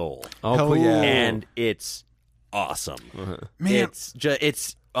mother's soul. Oh, Hell cool. yeah. And it's awesome. Man.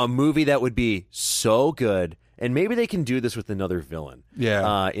 It's a movie that would be so good. And maybe they can do this with another villain.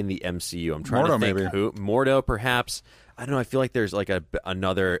 Yeah. In the MCU, I'm trying Mordo, to think maybe. who. Mordo, perhaps. I don't know. I feel like there's like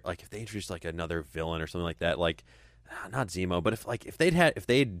another, like if they introduced like another villain or something like that, like not Zemo, but if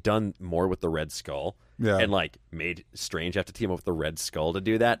they'd done more with the Red Skull, Yeah. and like made Strange have to team up with the Red Skull to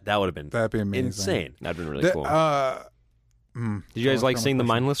do that, that would have been That'd be amazing. insane. That'd been really cool. Did Did you guys like seeing the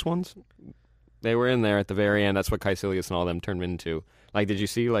mindless ones? They were in there at the very end. That's what Caecilius and all them turned into. Like, did you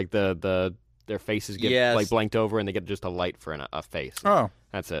see like their faces get Yes. like blanked over and they get just a light for a face? Oh,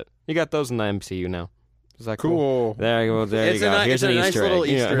 That's it. You got those in the MCU now. Is that cool? cool. There you go. There you It's go. Here's a an nice Easter little egg.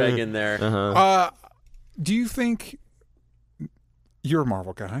 Easter Yeah. egg in there. Uh-huh. Do you think you're a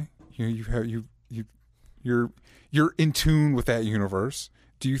Marvel guy? You're in tune with that universe.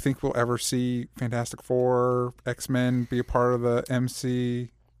 Do you think we'll ever see Fantastic Four, X-Men be a part of the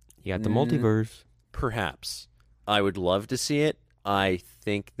MC? You got the multiverse. Perhaps. I would love to see it. I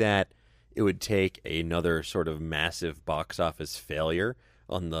think that it would take another sort of massive box office failure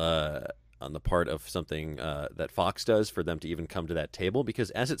on the part of something that Fox does for them to even come to that table,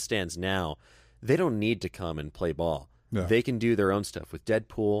 because as it stands now, they don't need to come and play ball. Yeah. They can do their own stuff with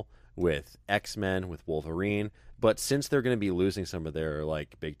Deadpool, with X-Men, with Wolverine. But since they're going to be losing some of their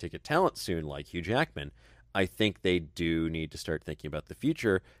like big ticket talent soon, like Hugh Jackman, I think they do need to start thinking about the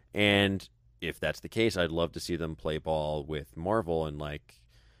future. And if that's the case, I'd love to see them play ball with Marvel and like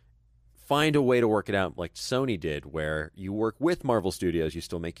find a way to work it out like Sony did, where you work with Marvel Studios, you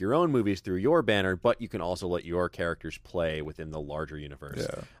still make your own movies through your banner, but you can also let your characters play within the larger universe.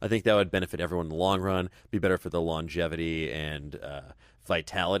 Yeah. I think that would benefit everyone in the long run, be better for the longevity and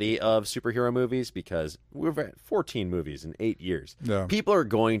vitality of superhero movies, because we've had 14 movies in 8 years. Yeah. People are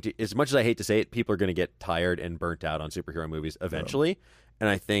going to, as much as I hate to say it, people are going to get tired and burnt out on superhero movies eventually. And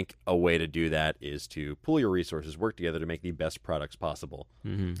I think a way to do that is to pool your resources, work together to make the best products possible.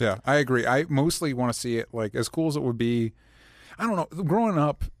 Yeah, I agree. I mostly want to see it like as cool as it would be. I don't know. Growing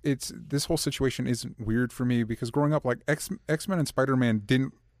up, this whole situation isn't weird for me because growing up, like X-Men and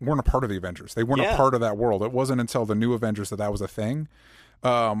Spider-Man weren't a part of the Avengers. They weren't a part of that world. It wasn't until the new Avengers that was a thing,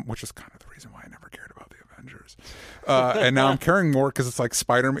 which is kind of the reason why I never cared about the Avengers. And now I'm caring more because it's like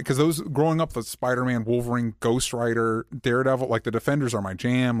Spider-Man. Because those growing up, the Spider-Man, Wolverine, Ghost Rider, Daredevil, like the Defenders are my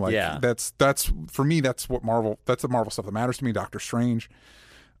jam. Like that's for me. That's what Marvel. That's the Marvel stuff that matters to me. Doctor Strange.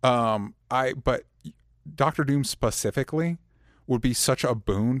 But Doctor Doom specifically would be such a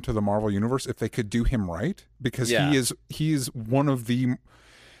boon to the Marvel universe if they could do him right, because he is one of the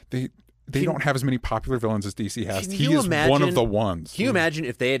they don't have as many popular villains as DC has. He is one of the ones. Can you imagine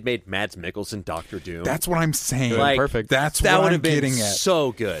if they had made Mads Mikkelsen Doctor Doom? That's what I'm saying. Like, perfect. That's that what would I'm have been getting at.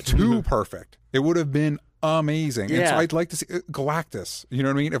 so good. Too perfect. It would have been amazing. And so Yeah. I'd like to see Galactus. You know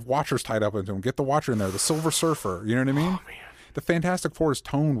what I mean? If Watcher's tied up into him, get the Watcher in there. The Silver Surfer. You know what I mean? Oh, man. The Fantastic Four's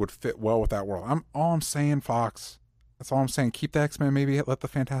tone would fit well with that world. I'm saying, Fox. That's all I'm saying. Keep the X-Men. Maybe let the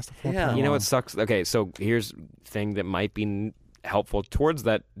Fantastic Four. Yeah. You know what sucks? Okay, so here's thing that might be helpful towards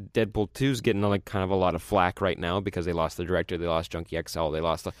that. Deadpool 2's getting like kind of a lot of flack right now because they lost the director, they lost Junkie XL, they're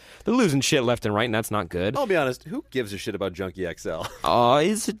losing shit left and right, and that's not good. I'll be honest. Who gives a shit about Junkie XL?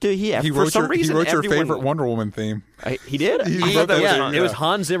 He wrote for some reason your everyone- favorite Wonder Woman theme. He did. He I wrote thought that that was too, on- It was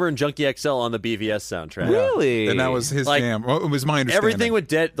Hans Zimmer and Junkie XL on the BVS soundtrack. Really, And that was his Like, jam. Well, it was my understanding. Everything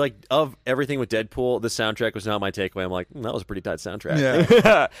with everything with Deadpool, the soundtrack was not my takeaway. I'm like, that was a pretty tight soundtrack.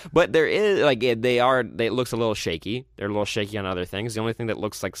 Yeah. But there is like it looks a little shaky. They're a little shaky on other things. The only thing that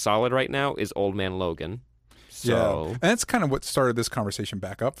looks like solid right now is Old Man Logan. So And that's kind of what started this conversation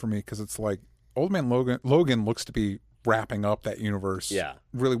back up for me, because it's like Old Man Logan looks to be wrapping up that universe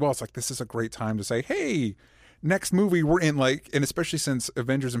really well. It's like, this is a great time to say, hey, next movie we're in, like, and especially since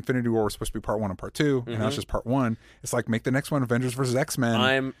Avengers Infinity War was supposed to be part 1 and part 2, and now it's just part 1. It's like, make the next one Avengers versus X-Men.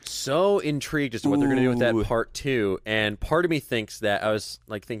 I'm so intrigued as to what they're going to do with that part 2, and part of me thinks that, I was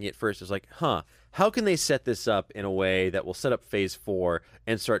like thinking at first, I was like, how can they set this up in a way that will set up Phase 4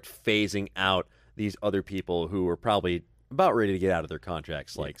 and start phasing out these other people who are probably about ready to get out of their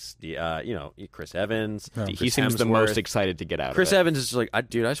contracts, like Chris Evans. he Chris seems the Hemsworth. most excited to get out. Chris of it. Evans is just like, I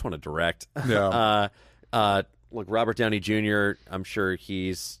just want to direct. Yeah. Look, Robert Downey Jr., I'm sure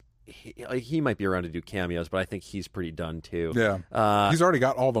he might be around to do cameos, but I think he's pretty done too. Yeah. He's already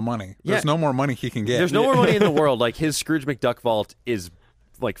got all the money. There's no more money he can get. There's no more money in the world. Like, his Scrooge McDuck vault is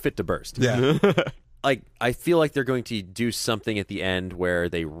like fit to burst. Yeah. Like, I feel like they're going to do something at the end where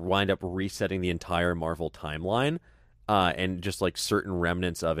they wind up resetting the entire Marvel timeline, and just like certain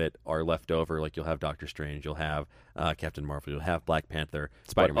remnants of it are left over. Like, you'll have Doctor Strange, you'll have Captain Marvel, you'll have Black Panther,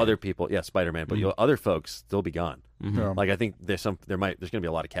 Spider-Man. But other people, Spider-Man, but other folks, they'll be gone. Yeah. Like, I think there's going to be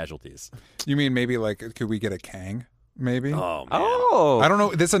a lot of casualties. You mean maybe like, could we get a Kang? Maybe. Oh man, Oh, I don't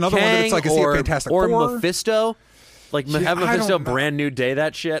know. There's another one that it's like, is he a Fantastic or Four? Mephisto? Like, have I Mephisto don't know. brand new day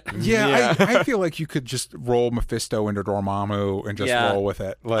that shit. Yeah. I feel like you could just roll Mephisto into Dormammu and just roll with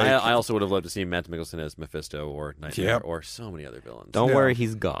it. Like, I also would have loved to see Matt Mikkelsen as Mephisto or Nightmare Yep. or so many other villains. don't worry,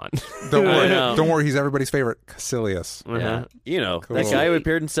 he's gone. don't worry. I know. Don't worry. He's everybody's favorite, Caecilius. Yeah, that Cool. guy who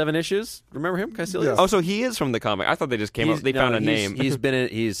appeared in 7 issues. Remember him, Caecilius? Yeah. Oh, so he is from the comic. I thought they just came up. They found a name.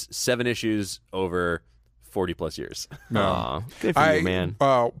 He's 7 issues over 40+ years. No. Aw, good for you, man.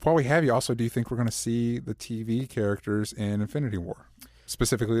 While we have you, also, do you think we're going to see the TV characters in Infinity War,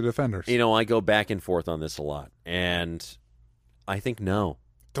 specifically the Defenders? You know, I go back and forth on this a lot, and I think no.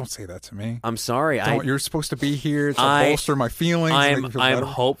 Don't say that to me. I'm sorry. You're supposed to be here to I- bolster my feelings. make me feel I'm better.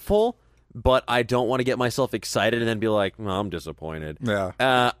 hopeful, but I don't want to get myself excited and then be like, well, I'm disappointed.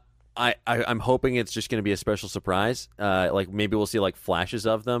 Yeah. I'm hoping it's just going to be a special surprise. Like, maybe we'll see like flashes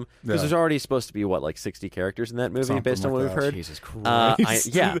of them, because Yeah. there's already supposed to be like 60 characters in that movie, Something based on like what we've that. heard. Jesus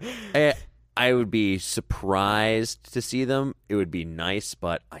Christ. I would be surprised to see them. It would be nice,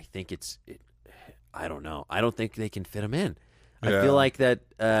 but I think I don't know. I don't think they can fit them in. I Yeah. feel like that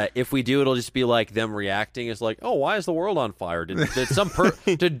if we do, it'll just be like them reacting as like, oh, why is the world on fire?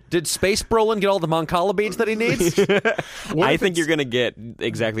 Did did Space Brolin get all the Moncala beads that he needs? I think you're gonna get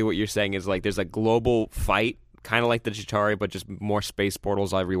exactly what you're saying. Is like there's a global fight, kind of like the Chitauri, but just more space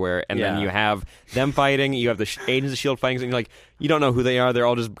portals everywhere. And then Yeah. you have them fighting. You have the Agents of S.H.I.E.L.D. fighting. And you're like, you don't know who they are. They're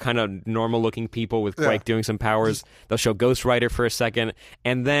all just kind of normal-looking people with Quake doing some powers. They'll show Ghost Rider for a second,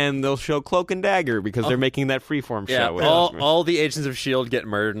 and then they'll show Cloak and Dagger because they're making that Freeform Yeah, show. all the Agents of S.H.I.E.L.D. get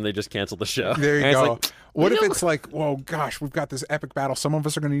murdered and they just cancel the show. There you And it's go. like, What if it's like, whoa, gosh, we've got this epic battle. Some of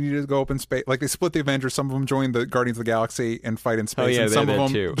us are going to need to go up in space. Like they split the Avengers. Some of them join the Guardians of the Galaxy and fight in space. yeah, and they some of did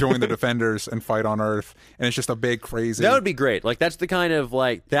them too. join the Defenders and fight on Earth. And it's just a big crazy. That would be great. Like that's the kind of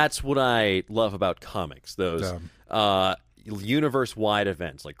like that's what I love about comics. Those universe-wide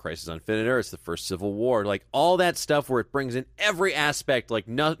events like Crisis on Infinite Earths, the first Civil War, like all that stuff where it brings in every aspect, like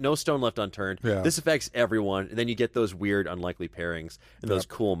no stone left unturned. Yeah. This affects everyone, and then you get those weird, unlikely pairings and those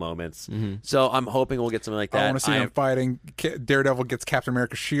cool moments. So I'm hoping we'll get something like that. I want to see them fighting. Daredevil gets Captain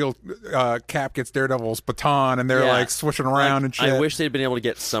America's shield. Cap gets Daredevil's baton, and they're Yeah. like swishing around and shit. I wish they'd been able to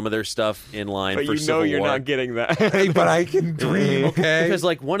get some of their stuff in line but for you Civil know you're War. not getting that. Hey, but I can dream, okay? Because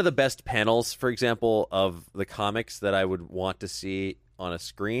like one of the best panels, for example, of the comics that I would want to see on a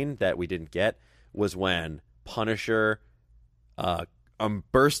screen that we didn't get was when Punisher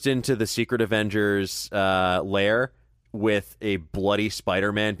burst into the Secret Avengers lair with a bloody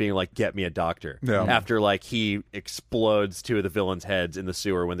Spider-Man being like, "Get me a doctor." Yeah. After like he explodes two of the villains' heads in the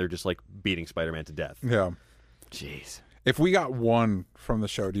sewer when they're just like beating Spider-Man to death. Yeah. Jeez. If we got one from the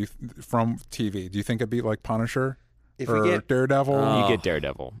show, from TV, do you think it'd be like Punisher If or we get- Daredevil? You get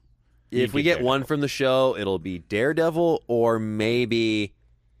Daredevil. If we get one from the show, it'll be Daredevil or maybe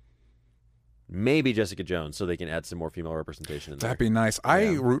Jessica Jones, so they can add some more female representation in there. That'd be nice. I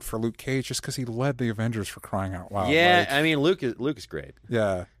root for Luke Cage just because he led the Avengers, for crying out loud. Yeah, Like, I mean Luke is great.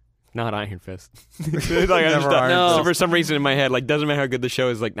 yeah. Not Iron Fist. like, I Never just, Iron no. Fist. For some reason in my head, like doesn't matter how good the show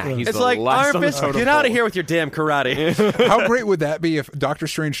is. Like, nah, he's It's the like last Iron on the Fist, totem get out of pole. here with your damn karate. How great would that be if Doctor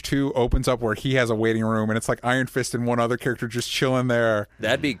Strange 2 opens up where he has a waiting room and it's like Iron Fist and one other character just chilling there?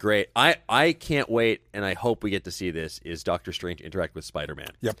 That'd be great. I can't wait, and I hope we get to see this. Is Doctor Strange interact with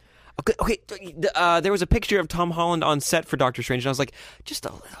Spider-Man? Yep. Okay. There was a picture of Tom Holland on set for Doctor Strange, and I was like, just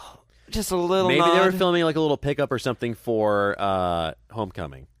a little. Maybe they were nod. filming like a little pickup or something for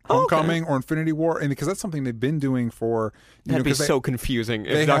Homecoming. Homecoming or Infinity War, and because that's something they've been doing for. That'd be 'cause so confusing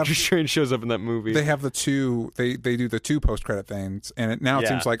they if Doctor have- Strange shows up in that movie. They have the two. They do the two post credit things, and it Yeah.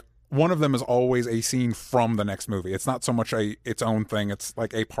 seems like one of them is always a scene from the next movie. It's not so much its own thing. It's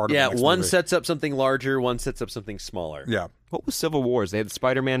like a part of Yeah, the next one movie. sets up something larger, one sets up something smaller. Yeah. What was Civil Wars? They had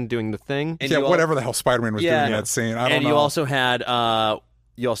Spider-Man doing the thing. And Yeah, you al- whatever the hell Spider-Man was doing in that scene. I don't and know. you also had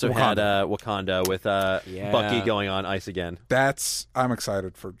Wakanda with Yeah. Bucky going on ice again. I'm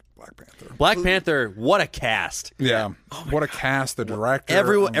excited for Black Panther. Black Panther, what a cast! Yeah. What a cast, the director.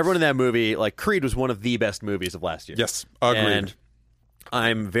 Everyone in that movie, like Creed, was one of the best movies of last year. Yes, agreed. And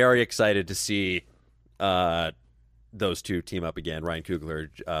I'm very excited to see those two team up again: Ryan Coogler,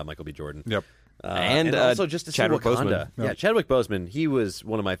 Michael B. Jordan. Yep. And, also just to see Chadwick Wakanda. Boseman. Yeah, Chadwick Boseman. He was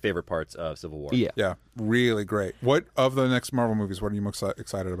one of my favorite parts of Civil War. Yeah. Yeah, really great. What of the next Marvel movies? What are you most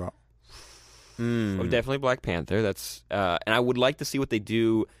excited about? Oh, definitely Black Panther. That's and I would like to see what they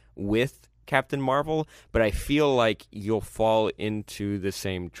do with Captain Marvel, but I feel like you'll fall into the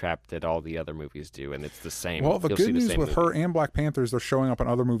same trap that all the other movies do, and it's the same. Well, the You'll see good news same with movie. her and Black Panther is they're showing up in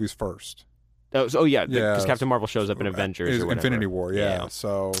other movies first. Yeah, Yeah, because Captain Marvel shows up in Avengers Is or whatever. Infinity War, yeah.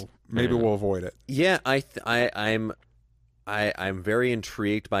 So maybe we'll avoid it. Yeah, I'm very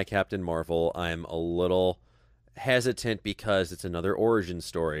intrigued by Captain Marvel. I'm a little hesitant because it's another origin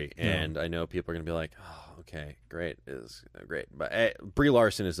story, and I know people are going to be like, "Oh, okay, great, is great." But Brie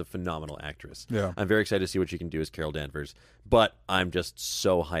Larson is a phenomenal actress. Yeah. I'm very excited to see what she can do as Carol Danvers. But I'm just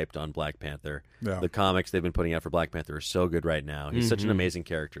so hyped on Black Panther. Yeah. The comics they've been putting out for Black Panther are so good right now. He's such an amazing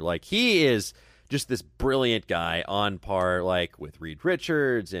character. Like he is just this brilliant guy on par like with Reed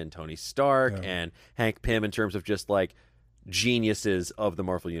Richards and Tony Stark and Hank Pym in terms of just like geniuses of the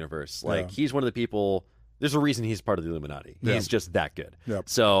Marvel universe. Like he's one of the people. There's a reason he's part of the Illuminati. Yeah. He's just that good. Yep.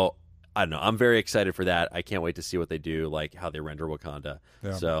 So I don't know. I'm very excited for that. I can't wait to see what they do, like how they render Wakanda.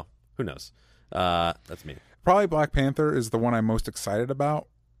 Yeah. So who knows? That's me. Probably Black Panther is the one I'm most excited about.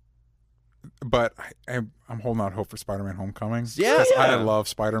 But I'm holding out hope for Spider-Man: Homecoming. Yeah, 'Cause yeah. I love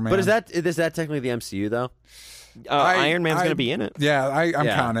Spider-Man. But is that technically the MCU though? Iron Man's going to be in it. Yeah, I'm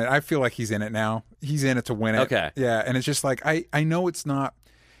Yeah. counting it. I feel like he's in it now. He's in it to win it. Okay. Yeah, and it's just like I know it's not.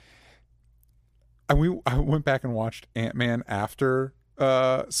 I went back and watched Ant-Man after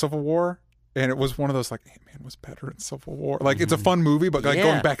Civil War, And it was one of those like, Ant-Man was better in Civil War. Like, it's a fun movie, but like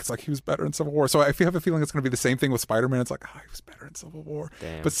going back, it's like he was better in Civil War. So I have a feeling it's going to be the same thing with Spider-Man. It's like, he was better in Civil War.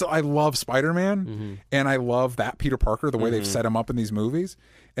 Damn. But so I love Spider-Man, and I love that Peter Parker, the way they've set him up in these movies.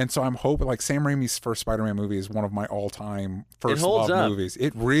 And so I'm hoping, like, Sam Raimi's first Spider-Man movie is one of my all-time first love movies.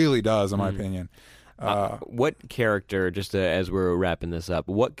 It really does, in my opinion. What character, just as we're wrapping this up,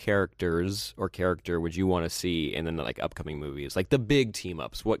 what characters or character would you want to see in the like upcoming movies? Like the big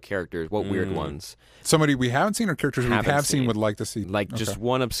team-ups, what characters, what weird ones? Somebody we haven't seen or characters we have seen would like to see? Like just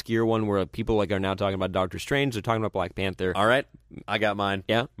one obscure one where people like are now talking about Doctor Strange, they're talking about Black Panther. All right, I got mine.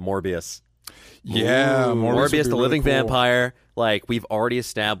 Yeah? Morbius, Morbius, the really living cool. vampire. Like, we've already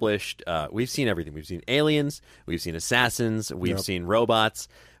established, we've seen everything. We've seen aliens, we've seen assassins, we've seen robots,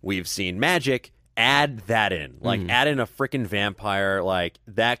 we've seen magic. Add that in. Like, add in a freaking vampire. Like,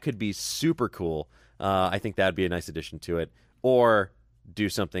 that could be super cool. I think that would be a nice addition to it. Or do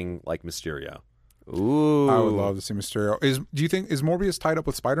something like Mysterio. Ooh. I would love to see Mysterio. Do you think is Morbius tied up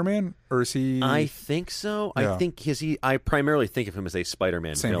with Spider-Man, or is he? I think so. Yeah. I primarily think of him as a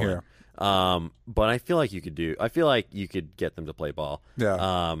Spider-Man Same villain. here. But I feel like you could get them to play ball.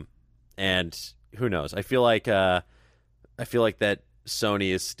 Yeah. And who knows? I feel like that Sony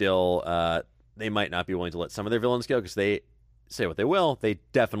is still they might not be willing to let some of their villains go because they say what they will. They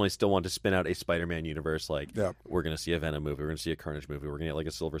definitely still want to spin out a Spider-Man universe. Like, we're going to see a Venom movie. We're going to see a Carnage movie. We're going to get like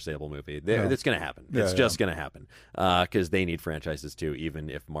a Silver Sable movie. It's going to happen. It's just going to happen because they need franchises too, even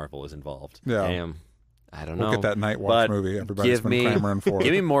if Marvel is involved. Yeah. Damn. I don't know. We'll get that Night Watch But movie. Everybody's been clamoring for.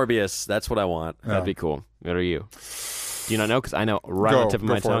 Give me Morbius. That's what I want. That'd be cool. What are you? Do you not know? Because I know right on the tip of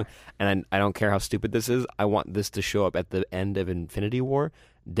my tongue, and I don't care how stupid this is. I want this to show up at the end of Infinity War,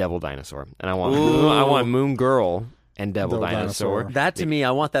 Devil Dinosaur, and I want Moon Girl and Devil Dinosaur. That to me,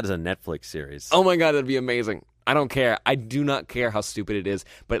 I want that as a Netflix series. Oh my god, that'd be amazing. I don't care. I do not care how stupid it is.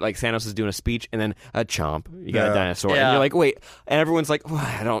 But like Thanos is doing a speech, and then a chomp. You got a dinosaur, and you're like, wait, and everyone's like, oh,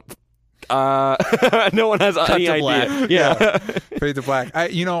 I don't. No one has any idea. Black. Yeah. Fade to black.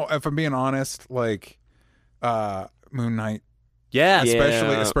 If I'm being honest, like Moon Knight. Yeah,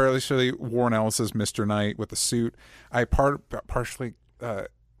 Especially Warren Ellis's Mr. Knight with the suit. I partially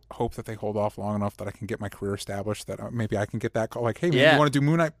hope that they hold off long enough that I can get my career established, that maybe I can get that call like, hey man, you want to do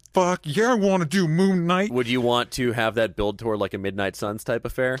Moon Knight? Fuck yeah, I want to do Moon Knight. Would you want to have that build toward like a Midnight Suns type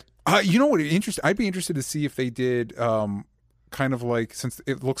affair? You know what? I'd be interested to see if they did kind of like, since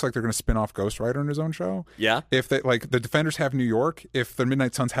it looks like they're going to spin off Ghost Rider in his own show. Yeah. If they like the Defenders have New York, if the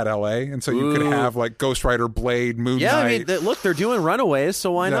Midnight Suns had LA, and so you could have like Ghost Rider, Blade, Moon Knight. Yeah, I mean, look, they're doing Runaways,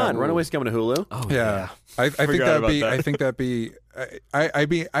 so why not? Runaways coming to Hulu. Oh yeah. I think that'd be. I think that'd be.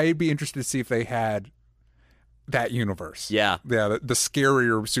 I'd be interested to see if they had that universe. Yeah. Yeah. The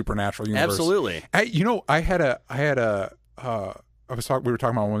scarier supernatural universe. Absolutely. We were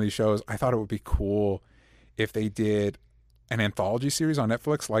talking about one of these shows. I thought it would be cool if they did an anthology series on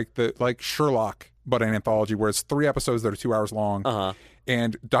Netflix, like Sherlock, but an anthology where it's 3 episodes that are 2 hours long.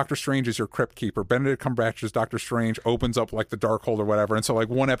 And Doctor Strange is your crypt keeper. Benedict Cumberbatch as Doctor Strange opens up like the Darkhold or whatever. And so like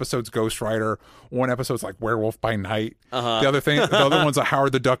one episode's Ghost Rider, one episo's like Werewolf by Night. The other one's a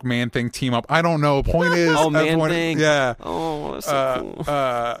Howard the Duck Man Thing team up. I don't know. Point is, Man Thing. Yeah. Oh, that's so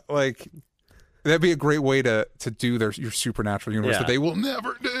cool. Like that'd be a great way to do your supernatural universe that they will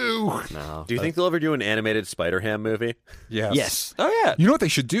never do. No. Do you think they'll ever do an animated Spider-Ham movie? Yes. Oh yeah. You know what they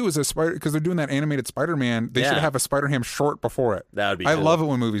should do is because they're doing that animated Spider-Man. They should have a Spider-Ham short before it. That would be. I cool. love it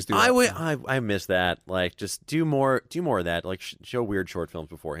when movies do that. I miss that. Like, just do more of that. Like, show weird short films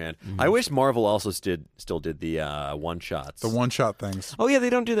beforehand. I wish Marvel also still did the one shots. The one shot things. Oh yeah,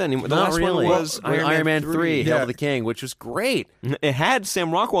 they don't do that anymore. The Not last really. one was Iron Man 3, Hail Yeah. to the King, which was great. It had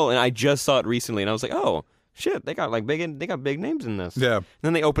Sam Rockwell, and I just saw it recently, and I was like, oh shit, they got big names in this. Yeah. And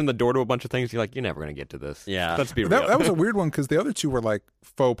then they opened the door to a bunch of things. You're like, you're never gonna get to this. Yeah. Let's be real. That was a weird one because the other two were like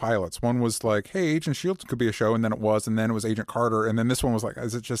faux pilots. One was like, hey, Agent S.H.I.E.L.D. could be a show, and then it was Agent Carter, and then this one was like,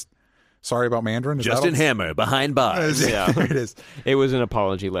 is it just Sorry About Mandarin? Is Justin Hammer behind bars. Yeah. There it is. It was an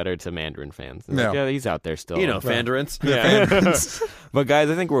apology letter to Mandarin fans. Like, yeah, he's out there still. You know, Fanderants. Yeah. But guys,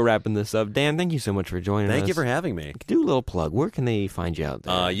 I think we're wrapping this up. Dan, thank you so much for joining us. Thank you for having me. Do a little plug. Where can they find you out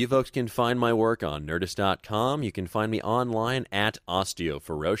there? You folks can find my work on Nerdist.com. You can find me online at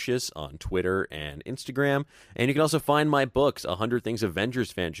OsteoFerocious on Twitter and Instagram. And you can also find my books, 100 Things Avengers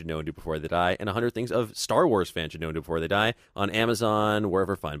fans should know and do before they die, and 100 Things of Star Wars fans should know and do before they die, on Amazon,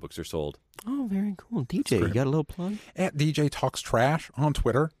 wherever fine books are sold. Oh, very cool. DJ, you got a little plug? At DJ Talks Trash on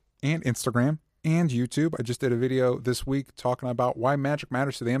Twitter and Instagram. and YouTube. I just did a video this week talking about why magic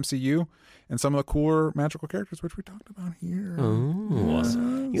matters to the MCU and some of the cooler magical characters, which we talked about here. Oh,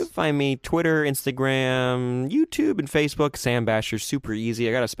 awesome. You can find me Twitter, Instagram, YouTube, and Facebook. Sam Basher, super easy.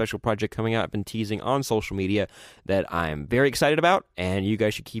 I got a special project coming out. I've been teasing on social media that I'm very excited about, and you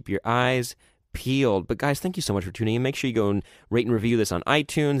guys should keep your eyes peeled. But guys, thank you so much for tuning in. Make sure you go and rate and review this on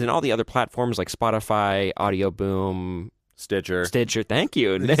iTunes and all the other platforms like Spotify, Audio Boom, Stitcher. Thank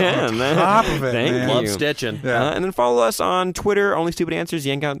you. He's on top of it, Thank man. you. Love stitching. Yeah. And then follow us on Twitter, Only Stupid Answers.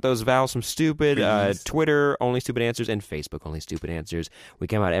 Yank out those vowels from stupid. Please. Twitter, Only Stupid Answers, and Facebook, Only Stupid Answers. We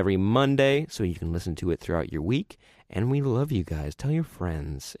come out every Monday, so you can listen to it throughout your week. And we love you guys. Tell your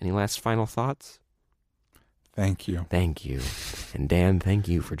friends. Any last final thoughts? Thank you. Thank you. And Dan, thank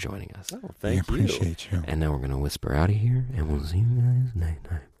you for joining us. Oh, thank we you. appreciate you. And now we're going to whisper out of here, and we'll see you guys next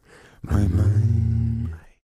time. Bye-bye.